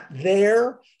 It's not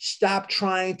there. Stop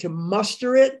trying to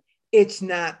muster it. It's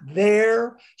not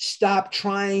there. Stop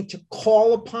trying to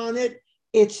call upon it.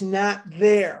 It's not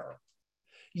there.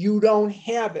 You don't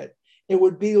have it. It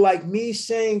would be like me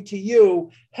saying to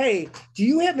you, hey, do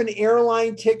you have an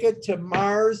airline ticket to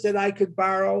Mars that I could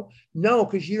borrow? No,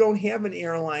 because you don't have an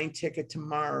airline ticket to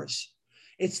Mars.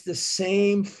 It's the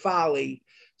same folly.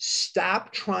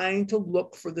 Stop trying to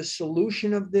look for the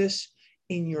solution of this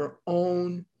in your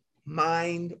own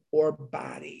mind or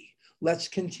body. Let's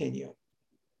continue.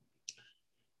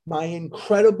 My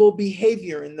incredible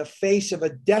behavior in the face of a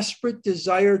desperate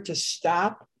desire to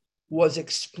stop was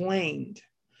explained.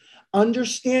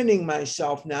 Understanding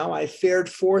myself now, I fared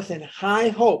forth in high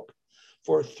hope.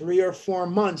 For 3 or 4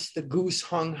 months, the goose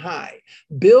hung high.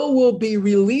 Bill will be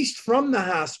released from the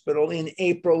hospital in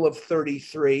April of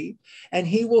 33, and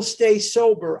he will stay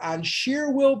sober on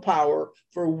sheer willpower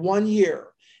for 1 year.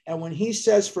 And when he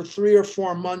says for 3 or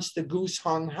 4 months, the goose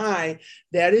hung high,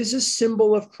 that is a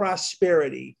symbol of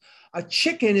prosperity. A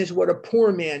chicken is what a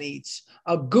poor man eats.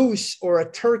 A goose or a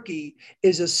turkey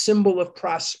is a symbol of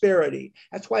prosperity.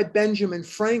 That's why Benjamin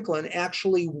Franklin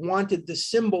actually wanted the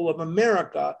symbol of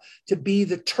America to be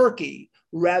the turkey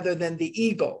rather than the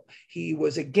eagle. He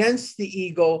was against the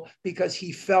eagle because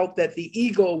he felt that the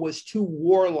eagle was too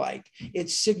warlike. It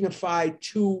signified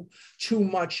too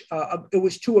much. It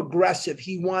was too aggressive.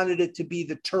 He wanted it to be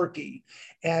the turkey.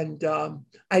 And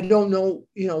I don't know,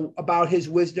 about his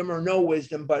wisdom or no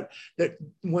wisdom, but that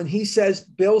when he says,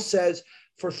 Bill says,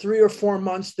 for 3 or 4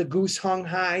 months, the goose hung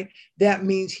high, that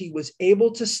means he was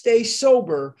able to stay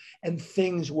sober and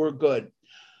things were good.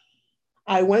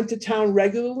 I went to town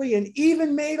regularly and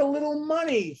even made a little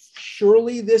money.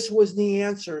 Surely this was the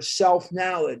answer,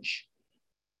 self-knowledge.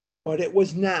 But it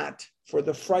was not, for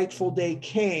the frightful day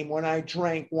came when I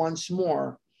drank once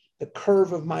more. The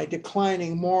curve of my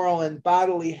declining moral and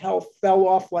bodily health fell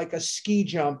off like a ski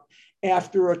jump.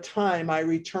 After a time, I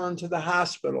returned to the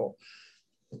hospital.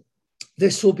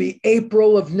 This will be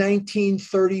April of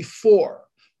 1934.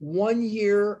 1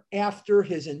 year after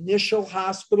his initial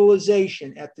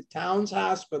hospitalization at the town's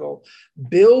hospital,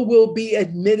 Bill will be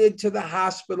admitted to the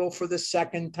hospital for the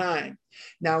second time.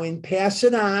 Now, in Pass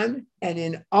It On and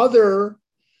in other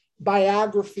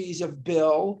biographies of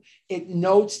Bill, it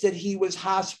notes that he was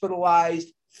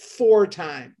hospitalized 4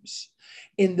 times.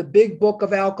 In the Big Book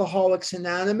of Alcoholics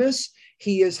Anonymous,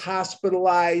 he is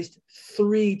hospitalized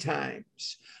 3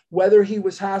 times. Whether he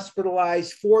was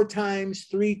hospitalized 4 times,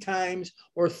 3 times,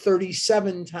 or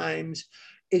 37 times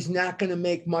is not going to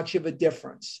make much of a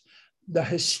difference. The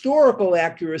historical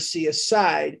accuracy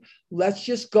aside, let's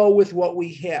just go with what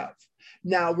we have.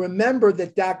 Now, remember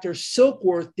that Dr.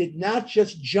 Silkworth did not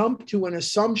just jump to an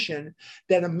assumption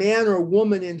that a man or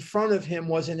woman in front of him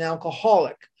was an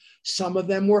alcoholic. Some of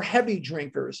them were heavy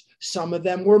drinkers. Some of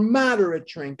them were moderate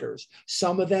drinkers.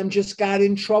 Some of them just got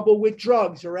in trouble with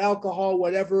drugs or alcohol,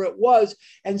 whatever it was,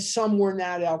 and some were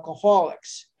not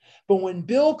alcoholics. But when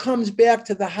Bill comes back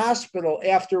to the hospital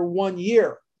after 1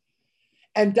 year,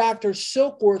 and Dr.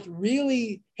 Silkworth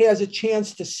really has a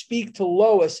chance to speak to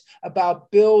Lois about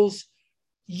Bill's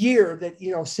year that,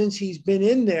 since he's been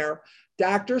in there,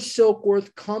 Dr.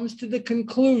 Silkworth comes to the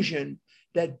conclusion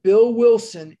that Bill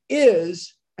Wilson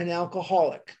is an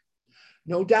alcoholic.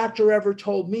 No doctor ever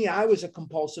told me I was a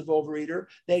compulsive overeater.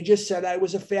 They just said I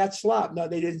was a fat slob. No,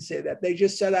 they didn't say that. They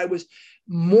just said I was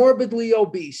morbidly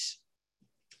obese.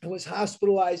 I was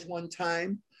hospitalized one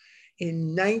time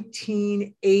in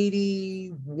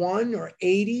 1981 or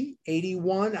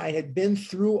 81. I had been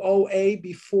through OA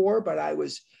before, but I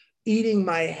was eating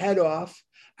my head off.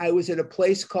 I was at a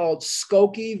place called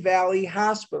Skokie Valley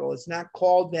Hospital. It's not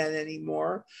called that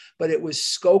anymore, but it was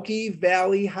Skokie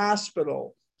Valley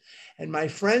Hospital. And my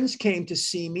friends came to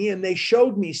see me and they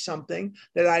showed me something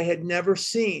that I had never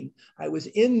seen. I was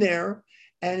in there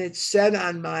and it said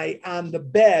on the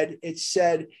bed, it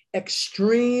said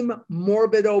extreme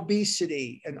morbid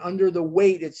obesity. And under the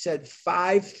weight, it said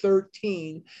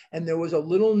 513. And there was a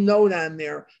little note on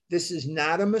there. This is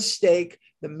not a mistake.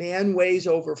 The man weighs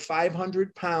over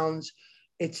 500 pounds.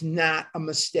 It's not a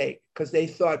mistake, because they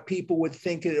thought people would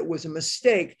think that it was a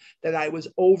mistake that I was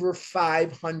over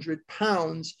 500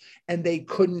 pounds and they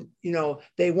couldn't,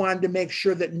 they wanted to make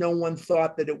sure that no one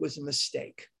thought that it was a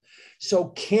mistake. So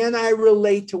can I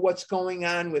relate to what's going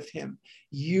on with him?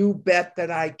 You bet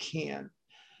that I can.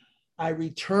 I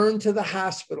returned to the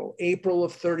hospital, April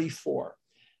of 34.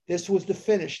 This was the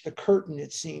finish, the curtain,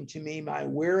 it seemed to me. My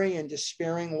weary and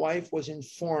despairing wife was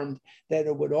informed that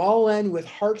it would all end with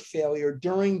heart failure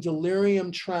during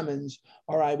delirium tremens,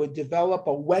 or I would develop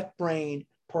a wet brain,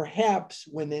 perhaps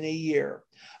within a year.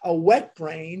 A wet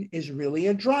brain is really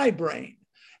a dry brain.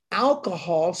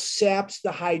 Alcohol saps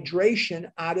the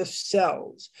hydration out of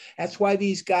cells. That's why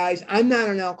these guys, I'm not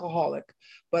an alcoholic,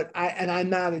 but I'm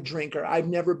not a drinker. I've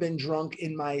never been drunk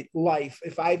in my life.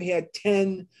 If I've had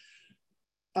 10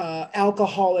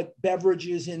 alcoholic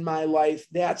beverages in my life,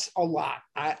 that's a lot.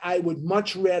 I would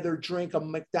much rather drink a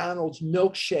McDonald's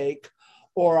milkshake,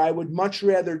 or I would much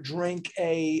rather drink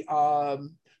a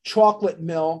chocolate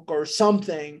milk or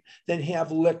something than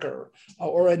have liquor,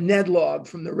 or a Ned Log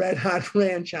from the Red Hot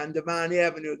Ranch on Devon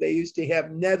Avenue. They used to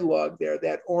have Ned Log there,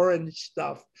 that orange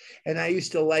stuff. And I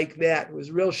used to like that. It was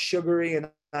real sugary and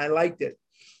I liked it.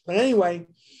 But anyway,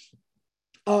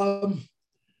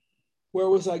 where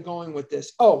was I going with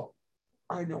this? Oh,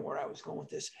 I know where I was going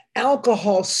with this.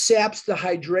 Alcohol saps the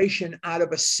hydration out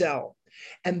of a cell,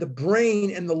 and the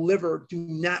brain and the liver do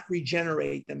not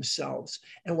regenerate themselves.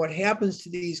 And what happens to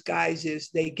these guys is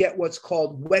they get what's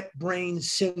called wet brain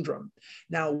syndrome.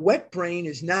 Now, wet brain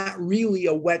is not really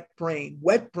a wet brain.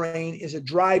 Wet brain is a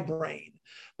dry brain,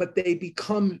 but they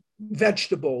become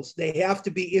vegetables. They have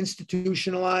to be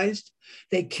institutionalized.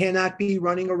 They cannot be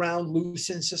running around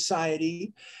loose in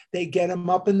society. They get them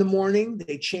up in the morning,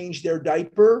 they change their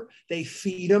diaper, they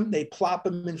feed them, they plop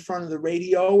them in front of the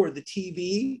radio or the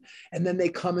TV, and then they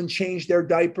come and change their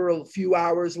diaper a few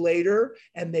hours later,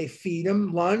 and they feed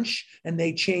them lunch, and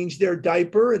they change their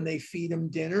diaper, and they feed them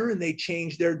dinner, and they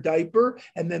change their diaper,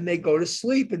 and then they go to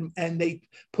sleep, and they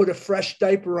put a fresh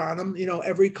diaper on them,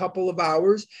 every couple of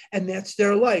hours, and that's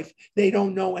their life. They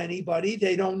don't know anybody.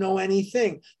 They don't know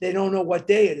anything. They don't know what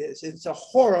day it is. It's a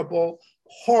horrible,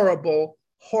 horrible,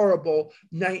 horrible,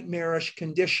 nightmarish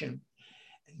condition.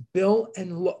 Bill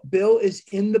is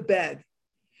in the bed,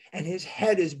 and his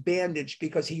head is bandaged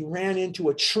because he ran into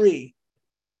a tree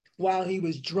while he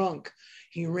was drunk.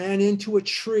 He ran into a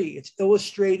tree. It's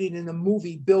illustrated in the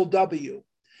movie Bill W.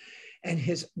 And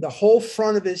the whole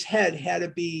front of his head had to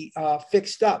be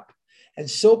fixed up. And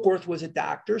Silkworth was a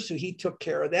doctor, so he took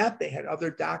care of that. They had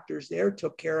other doctors there,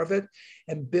 took care of it.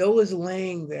 And Bill is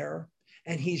laying there,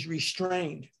 and he's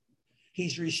restrained.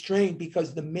 He's restrained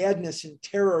because the madness and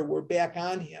terror were back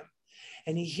on him.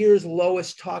 And he hears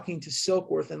Lois talking to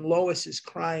Silkworth, and Lois is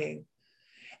crying.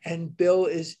 And Bill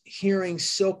is hearing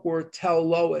Silkworth tell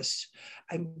Lois,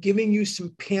 I'm giving you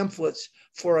some pamphlets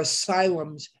for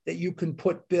asylums that you can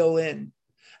put Bill in.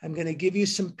 I'm going to give you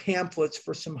some pamphlets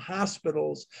for some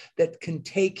hospitals that can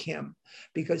take him,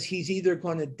 because he's either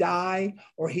going to die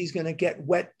or he's going to get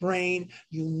wet brain.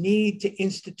 You need to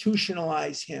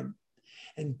institutionalize him.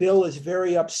 And Bill is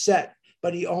very upset,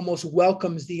 but he almost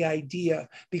welcomes the idea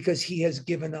because he has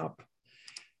given up.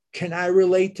 Can I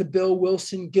relate to Bill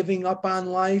Wilson giving up on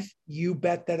life? You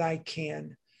bet that I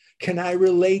can. Can I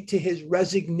relate to his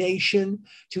resignation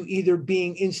to either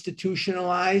being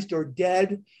institutionalized or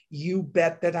dead? You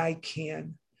bet that I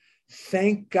can.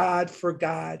 Thank God for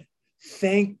God.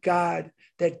 Thank God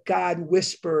that God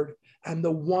whispered on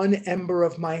the one ember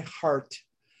of my heart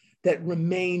that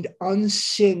remained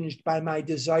unsinged by my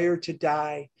desire to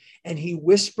die. And he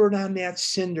whispered on that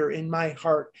cinder in my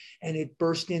heart, and it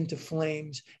burst into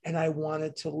flames, and I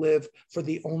wanted to live for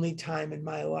the only time in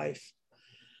my life.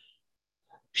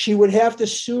 She would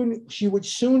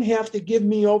soon have to give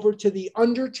me over to the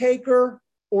undertaker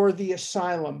or the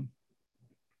asylum.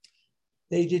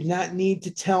 They did not need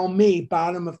to tell me,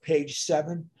 bottom of page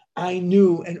 7. I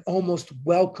knew and almost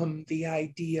welcomed the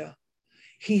idea.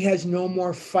 He has no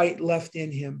more fight left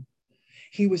in him.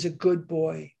 He was a good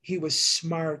boy. He was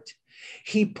smart.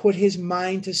 He put his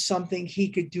mind to something. He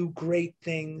could do great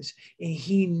things, and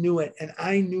he knew it. And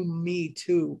I knew me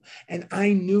too. And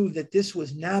I knew that this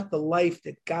was not the life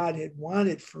that God had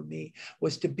wanted for me,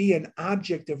 was to be an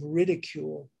object of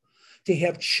ridicule, to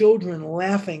have children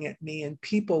laughing at me and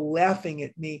people laughing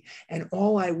at me. And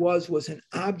all I was an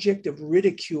object of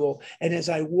ridicule. And as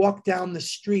I walked down the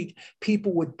street,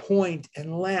 people would point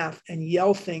and laugh and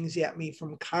yell things at me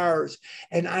from cars.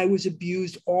 And I was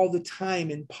abused all the time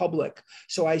in public.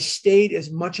 So I stayed as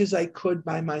much as I could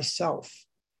by myself.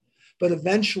 But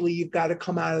eventually you've got to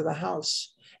come out of the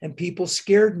house. And people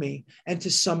scared me. And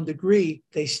to some degree,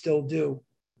 they still do.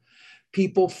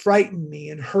 People frightened me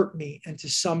and hurt me. And to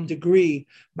some degree,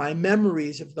 my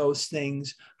memories of those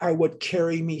things are what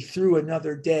carry me through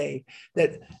another day.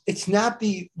 That it's not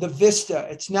the vista,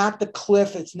 it's not the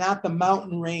cliff, it's not the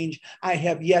mountain range I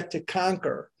have yet to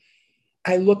conquer.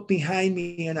 I look behind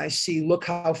me and I see, look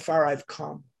how far I've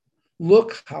come.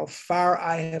 Look how far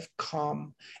I have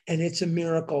come. And it's a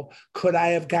miracle. Could I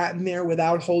have gotten there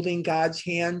without holding God's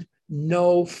hand?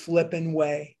 No flipping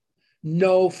way.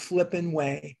 No flipping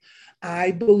way.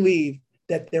 I believe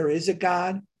that there is a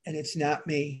God, and it's not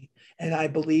me. And I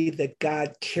believe that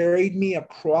God carried me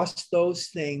across those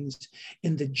things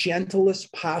in the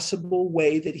gentlest possible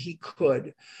way that he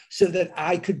could, so that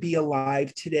I could be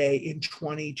alive today in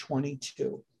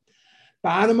 2022.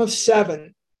 Bottom of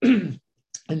 7, and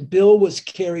Bill was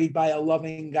carried by a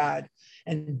loving God,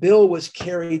 and Bill was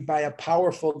carried by a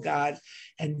powerful God,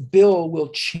 and Bill will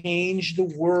change the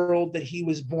world that he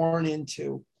was born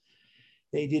into.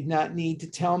 They did not need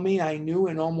to tell me. I knew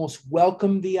and almost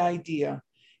welcomed the idea.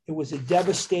 It was a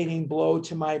devastating blow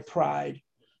to my pride.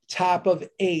 Top of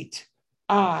 8,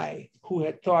 I, who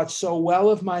had thought so well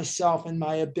of myself and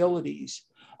my abilities,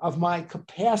 of my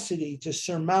capacity to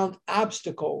surmount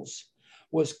obstacles,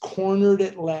 was cornered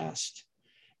at last.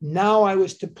 Now I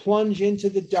was to plunge into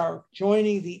the dark,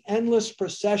 joining the endless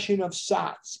procession of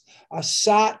sots. A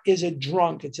sot is a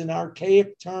drunk. It's an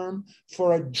archaic term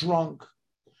for a drunk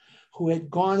who had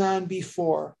gone on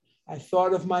before. I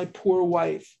thought of my poor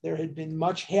wife. There had been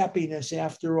much happiness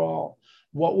after all.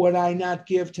 What would I not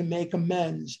give to make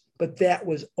amends? But that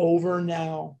was over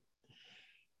now.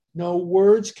 No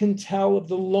words can tell of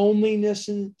the loneliness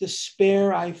and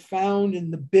despair I found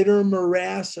in the bitter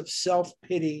morass of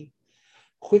self-pity.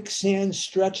 Quicksand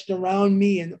stretched around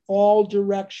me in all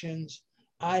directions.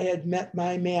 I had met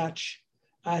my match.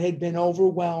 I had been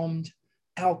overwhelmed.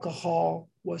 Alcohol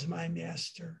was my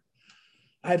master.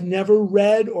 I've never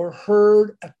read or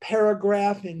heard a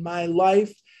paragraph in my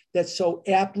life that so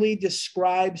aptly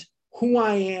describes who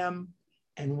I am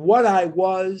and what I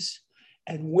was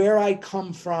and where I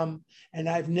come from. And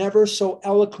I've never so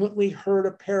eloquently heard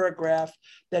a paragraph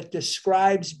that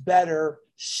describes better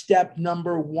step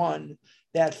number 1,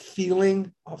 that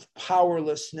feeling of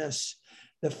powerlessness,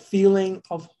 the feeling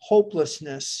of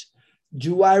hopelessness.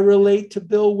 Do I relate to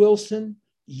Bill Wilson?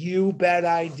 You bet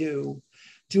I do.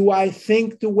 Do I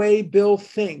think the way Bill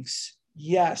thinks?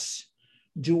 Yes.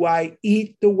 Do I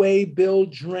eat the way Bill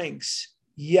drinks?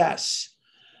 Yes.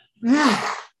 Do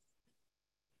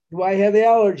I have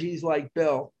allergies like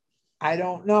Bill? I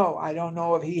don't know. I don't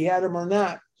know if he had them or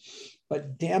not,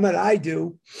 but damn it, I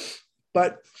do.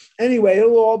 But anyway,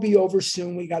 it'll all be over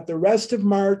soon. We got the rest of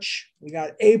March, we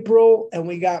got April, and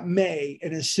we got May.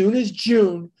 And as soon as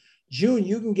June,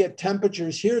 you can get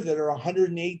temperatures here that are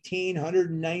 118,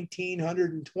 119,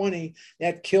 120.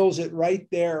 That kills it right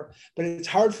there. But it's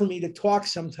hard for me to talk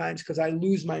sometimes because I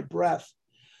lose my breath.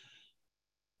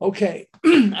 Okay,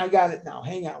 I got it now.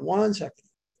 Hang on one second.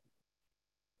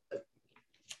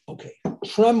 Okay,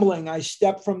 trembling, I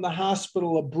stepped from the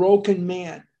hospital, a broken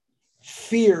man.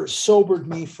 Fear sobered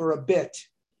me for a bit.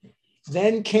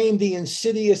 Then came the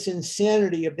insidious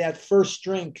insanity of that first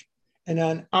drink. And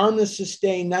on Armistice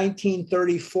Day,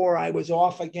 1934, I was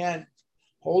off again.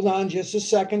 Hold on just a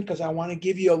second, because I want to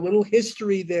give you a little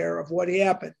history there of what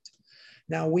happened.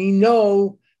 Now, we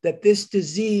know that this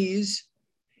disease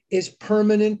is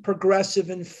permanent,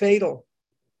 progressive, and fatal,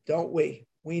 don't we?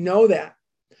 We know that.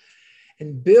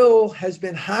 And Bill has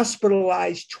been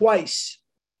hospitalized twice.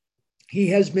 He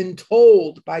has been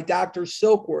told by Dr.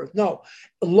 Silkworth. No,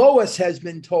 Lois has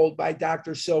been told by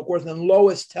Dr. Silkworth, and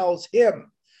Lois tells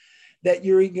him that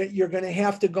you're going to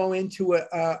have to go into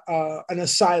an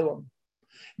asylum.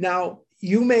 Now,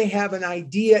 you may have an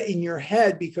idea in your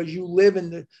head, because you live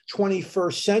in the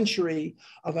 21st century,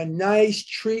 of a nice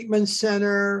treatment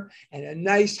center and a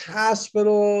nice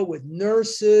hospital with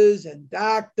nurses and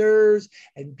doctors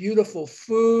and beautiful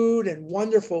food and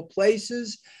wonderful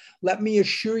places. Let me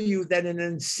assure you that an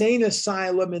insane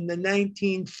asylum in the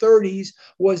 1930s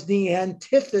was the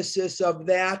antithesis of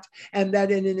that, and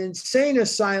that in an insane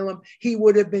asylum, he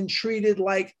would have been treated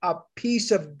like a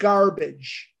piece of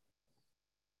garbage.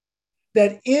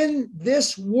 That in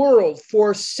this world,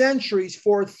 for centuries,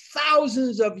 for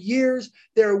thousands of years,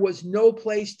 there was no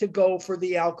place to go for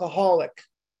the alcoholic.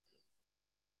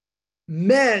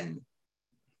 Men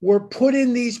were put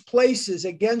in these places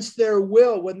against their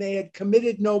will when they had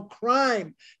committed no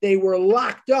crime. They were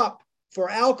locked up for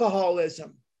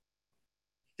alcoholism.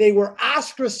 They were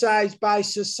ostracized by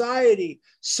society.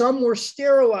 Some were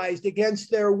sterilized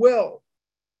against their will.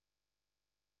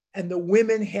 And the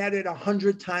women had it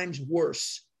 100 times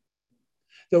worse.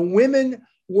 The women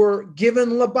were given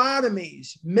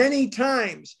lobotomies many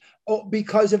times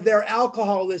because of their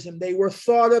alcoholism. They were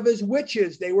thought of as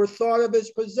witches. They were thought of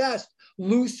as possessed,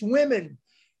 loose women.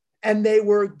 And they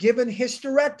were given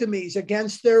hysterectomies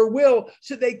against their will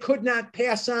so they could not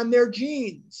pass on their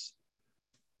genes.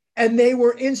 And they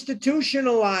were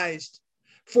institutionalized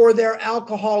for their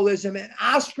alcoholism and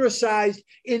ostracized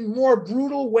in more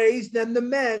brutal ways than the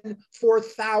men for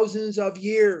thousands of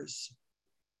years.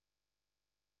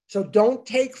 So don't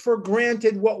take for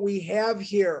granted what we have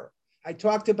here. I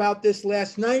talked about this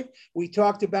last night. We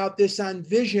talked about this on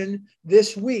Vision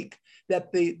this week,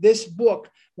 that this book,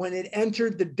 when it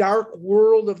entered the dark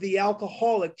world of the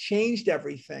alcoholic, changed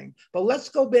everything. But let's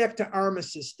go back to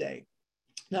Armistice Day.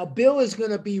 Now, Bill is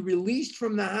going to be released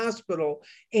from the hospital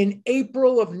in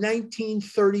April of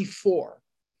 1934.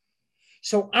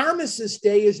 So Armistice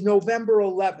Day is November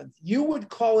 11th. You would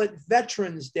call it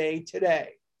Veterans Day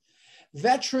today.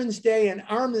 Veterans Day and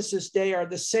Armistice Day are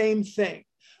the same thing.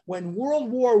 When World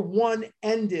War I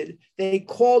ended, they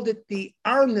called it the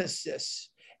armistice,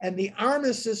 and the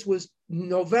armistice was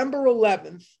November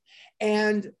 11th,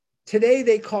 and today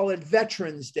they call it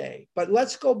Veterans Day. But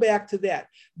let's go back to that.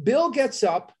 Bill gets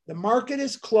up, the market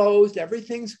is closed,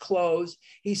 everything's closed.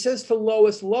 He says to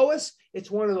Lois, Lois,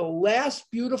 it's one of the last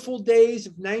beautiful days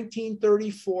of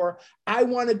 1934. I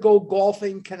want to go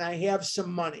golfing. Can I have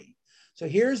some money? So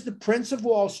here's the Prince of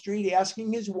Wall Street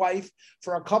asking his wife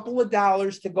for a couple of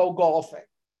dollars to go golfing.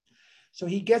 So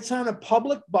he gets on a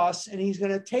public bus, and he's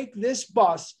going to take this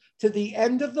bus to the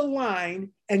end of the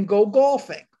line and go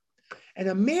golfing. And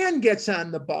a man gets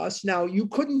on the bus. Now, you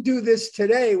couldn't do this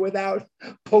today without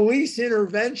police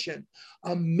intervention.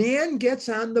 A man gets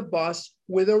on the bus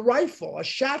with a rifle, a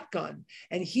shotgun,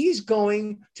 and he's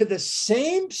going to the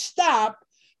same stop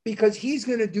because he's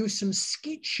going to do some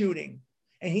skeet shooting.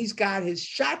 And he's got his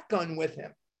shotgun with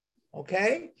him,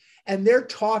 okay? And they're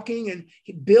talking, and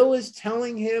Bill is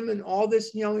telling him and all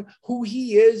this, who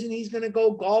he is, and he's going to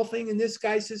go golfing. And this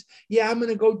guy says, yeah, I'm going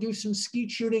to go do some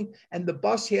skeet shooting. And the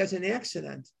bus has an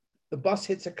accident. The bus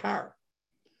hits a car.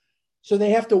 So they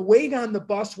have to wait on the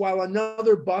bus while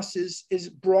another bus is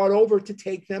brought over to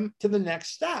take them to the next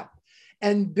stop.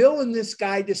 And Bill and this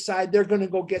guy decide they're going to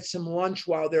go get some lunch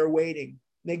while they're waiting.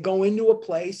 They go into a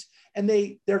place and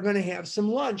they're going to have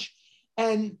some lunch.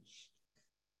 And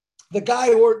the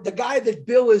guy that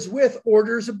Bill is with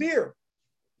orders a beer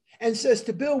and says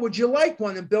to Bill, would you like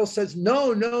one? And Bill says,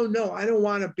 no, I don't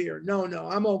want a beer. No,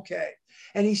 I'm okay.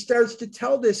 And he starts to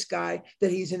tell this guy that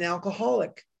he's an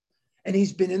alcoholic and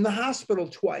he's been in the hospital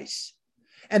twice.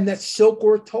 And that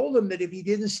Silkworth told him that if he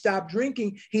didn't stop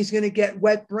drinking, he's going to get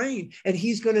wet brain and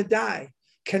he's going to die.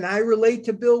 Can I relate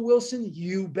to Bill Wilson?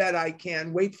 You bet I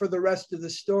can. Wait for the rest of the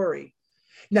story.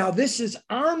 Now, this is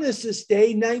Armistice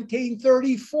Day,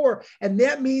 1934. And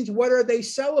that means, what are they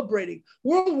celebrating?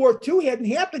 World War II hadn't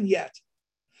happened yet.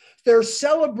 They're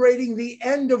celebrating the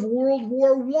end of World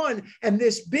War I. And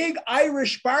this big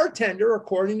Irish bartender,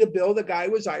 according to Bill, the guy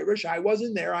was Irish. I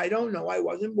wasn't there. I don't know. I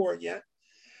wasn't born yet.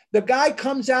 The guy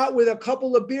comes out with a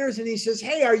couple of beers and he says,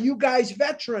 hey, are you guys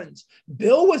veterans?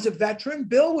 Bill was a veteran.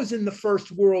 Bill was in the First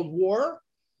World War.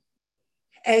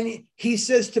 And he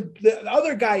says to the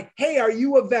other guy, hey, are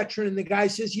you a veteran? And the guy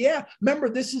says, yeah. Remember,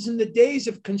 this is in the days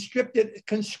of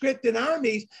conscripted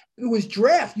armies. It was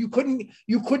draft. You couldn't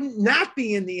not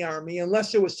be in the army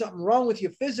unless there was something wrong with you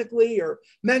physically or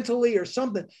mentally or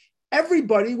something.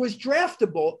 Everybody was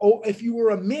draftable. Oh, if you were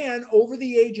a man over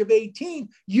the age of 18,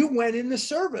 you went in the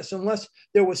service. Unless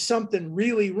there was something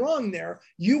really wrong there,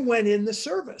 you went in the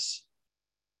service.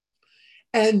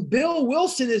 And Bill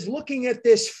Wilson is looking at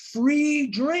this free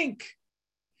drink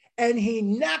and he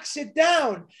knocks it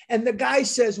down. And the guy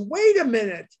says, wait a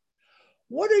minute,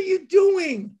 what are you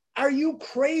doing? Are you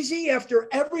crazy after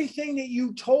everything that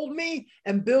you told me?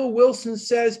 And Bill Wilson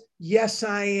says, yes,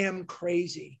 I am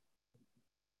crazy.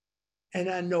 And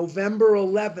on November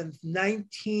 11th,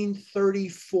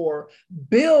 1934,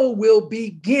 Bill will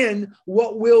begin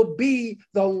what will be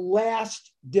the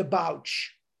last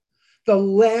debauch, the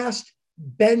last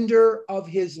bender of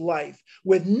his life,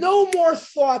 with no more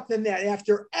thought than that.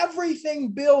 After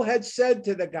everything Bill had said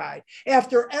to the guy,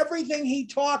 after everything he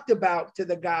talked about to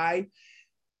the guy,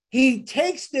 he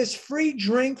takes this free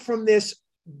drink from this,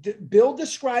 Bill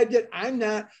described it, I'm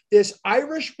not, this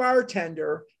Irish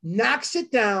bartender, knocks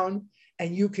it down,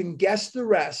 and you can guess the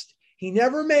rest. He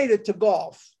never made it to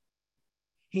golf.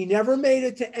 He never made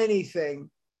it to anything.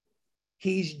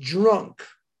 He's drunk.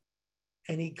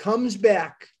 And he comes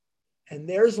back, and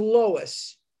there's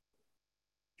Lois,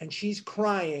 and she's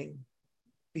crying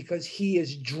because he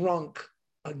is drunk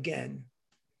again.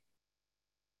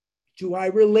 Do I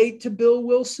relate to Bill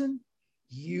Wilson?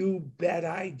 You bet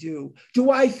I do. Do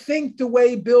I think the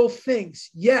way Bill thinks?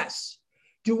 Yes.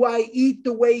 Do I eat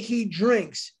the way he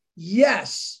drinks?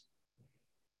 Yes.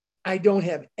 I don't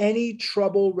have any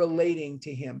trouble relating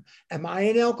to him. Am I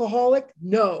an alcoholic?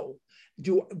 No.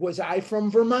 Was I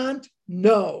from Vermont?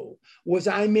 No. Was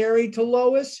I married to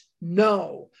Lois?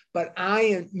 No. But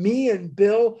me and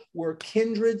Bill were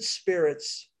kindred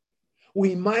spirits.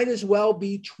 We might as well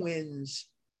be twins.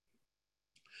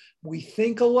 We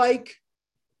think alike.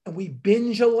 and we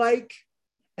binge alike,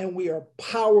 and we are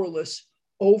powerless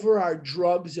over our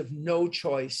drugs of no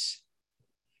choice.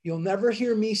 You'll never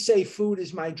hear me say food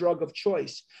is my drug of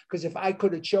choice, because if I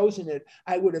could have chosen it,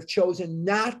 I would have chosen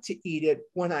not to eat it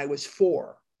when I was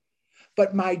 4.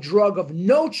 But my drug of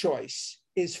no choice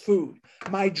is food.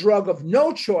 My drug of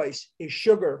no choice is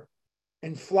sugar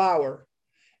and flour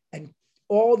and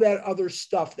all that other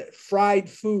stuff, that fried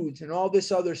foods and all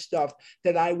this other stuff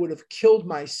that I would have killed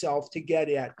myself to get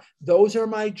at. Those are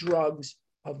my drugs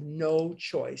of no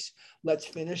choice. Let's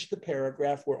finish the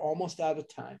paragraph. We're almost out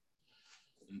of time.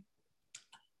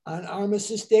 On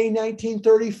Armistice Day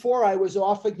 1934, I was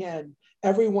off again.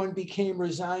 Everyone became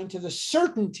resigned to the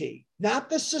certainty, not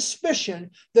the suspicion,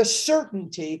 the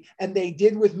certainty, and they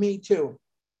did with me too,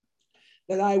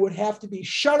 that I would have to be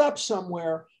shut up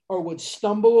somewhere or would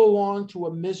stumble along to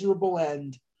a miserable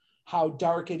end. How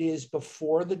dark it is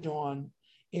before the dawn.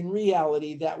 In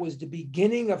reality, that was the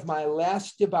beginning of my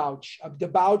last debauch. A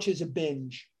debauch is a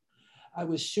binge. I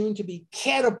was soon to be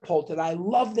catapulted. I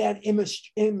love that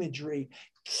imagery.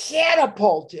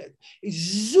 Catapulted,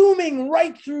 zooming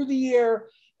right through the air,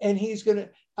 and he's going to,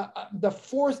 the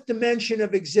 4th dimension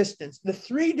of existence. The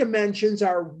 3 dimensions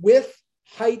are width,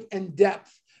 height, and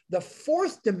depth. The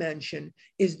 4th dimension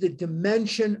is the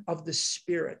dimension of the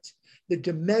spirit, the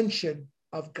dimension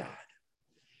of God.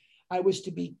 I was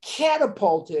to be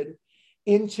catapulted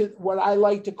into what I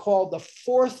like to call the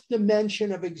 4th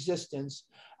dimension of existence.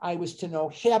 I was to know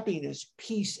happiness,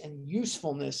 peace, and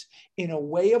usefulness in a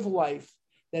way of life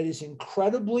that is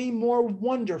incredibly more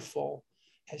wonderful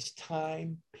as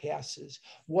time passes.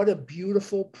 What a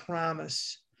beautiful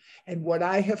promise. And what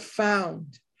I have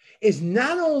found is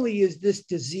not only is this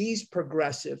disease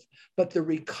progressive, but the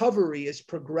recovery is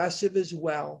progressive as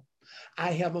well.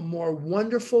 I have a more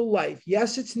wonderful life.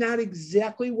 Yes, it's not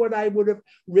exactly what I would have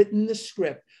written the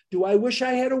script. Do I wish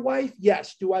I had a wife?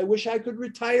 Yes. Do I wish I could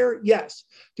retire? Yes.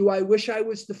 Do I wish I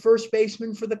was the first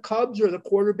baseman for the Cubs or the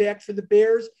quarterback for the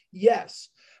Bears? Yes.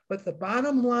 But the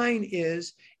bottom line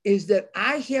is that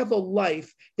I have a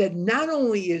life that not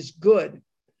only is good,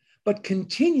 but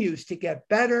continues to get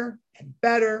better and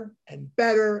better and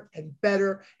better and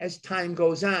better as time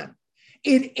goes on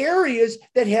in areas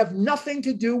that have nothing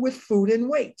to do with food and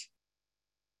weight.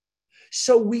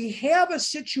 So we have a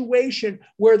situation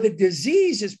where the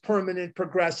disease is permanent,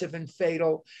 progressive, and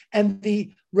fatal, and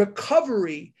the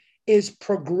recovery is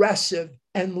progressive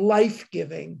and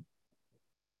life-giving.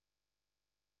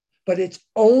 But it's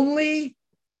only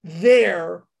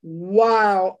there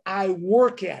while I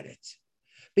work at it,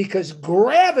 because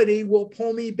gravity will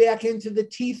pull me back into the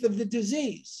teeth of the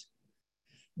disease.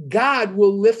 God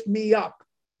will lift me up.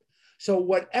 So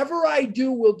whatever I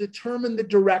do will determine the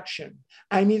direction.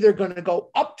 I'm either going to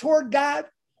go up toward God,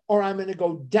 or I'm going to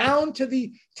go down to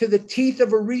the teeth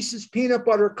of a Reese's peanut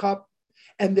butter cup,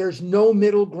 and there's no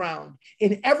middle ground.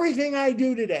 In everything I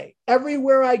do today,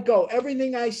 everywhere I go,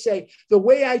 everything I say, the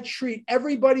way I treat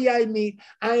everybody I meet,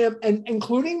 I am, and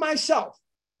including myself,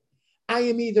 I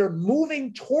am either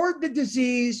moving toward the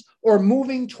disease or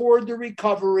moving toward the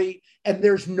recovery, and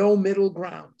there's no middle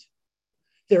ground.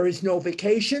 There is no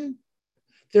vacation.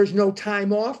 There's no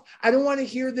time off. I don't want to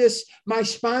hear this, my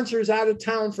sponsor's out of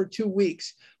town for 2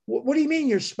 weeks. What do you mean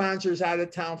your sponsor's out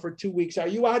of town for 2 weeks? Are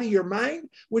you out of your mind?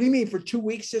 What do you mean for 2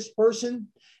 weeks this person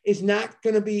is not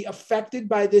going to be affected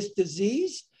by this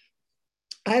disease?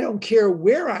 I don't care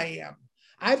where I am.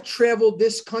 I've traveled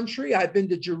this country. I've been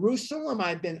to Jerusalem.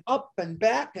 I've been up and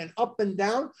back and up and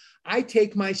down. I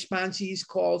take my sponsees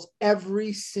calls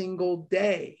every single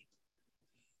day.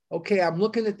 Okay, I'm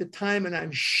looking at the time and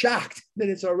I'm shocked that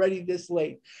it's already this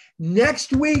late.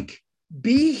 Next week,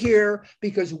 be here,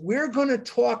 because we're going to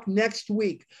talk next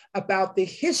week about the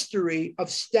history of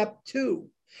step 2.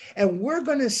 And we're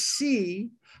going to see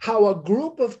how a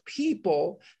group of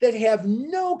people that have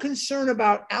no concern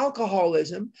about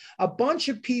alcoholism, a bunch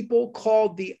of people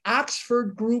called the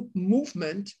Oxford Group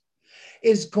Movement,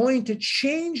 is going to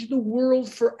change the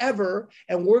world forever.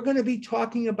 And we're going to be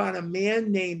talking about a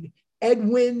man named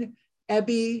Edwin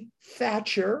Ebby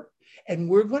Thatcher. And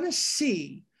we're going to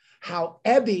see how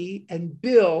Ebby and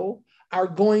Bill are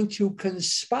going to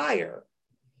conspire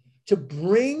to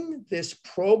bring this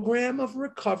program of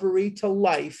recovery to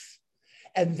life.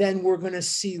 And then we're going to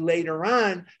see later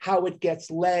on how it gets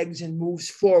legs and moves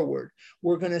forward.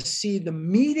 We're going to see the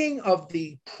meeting of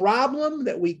the problem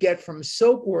that we get from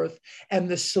Silkworth and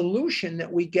the solution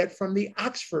that we get from the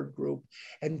Oxford Group.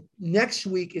 And next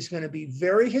week is going to be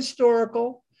very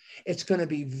historical. It's going to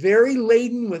be very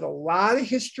laden with a lot of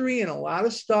history and a lot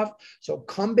of stuff. So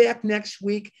come back next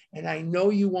week, and I know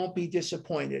you won't be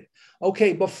disappointed.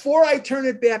 Okay, before I turn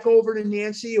it back over to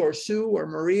Nancy or Sue or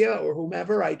Maria or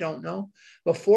whomever, I don't know, before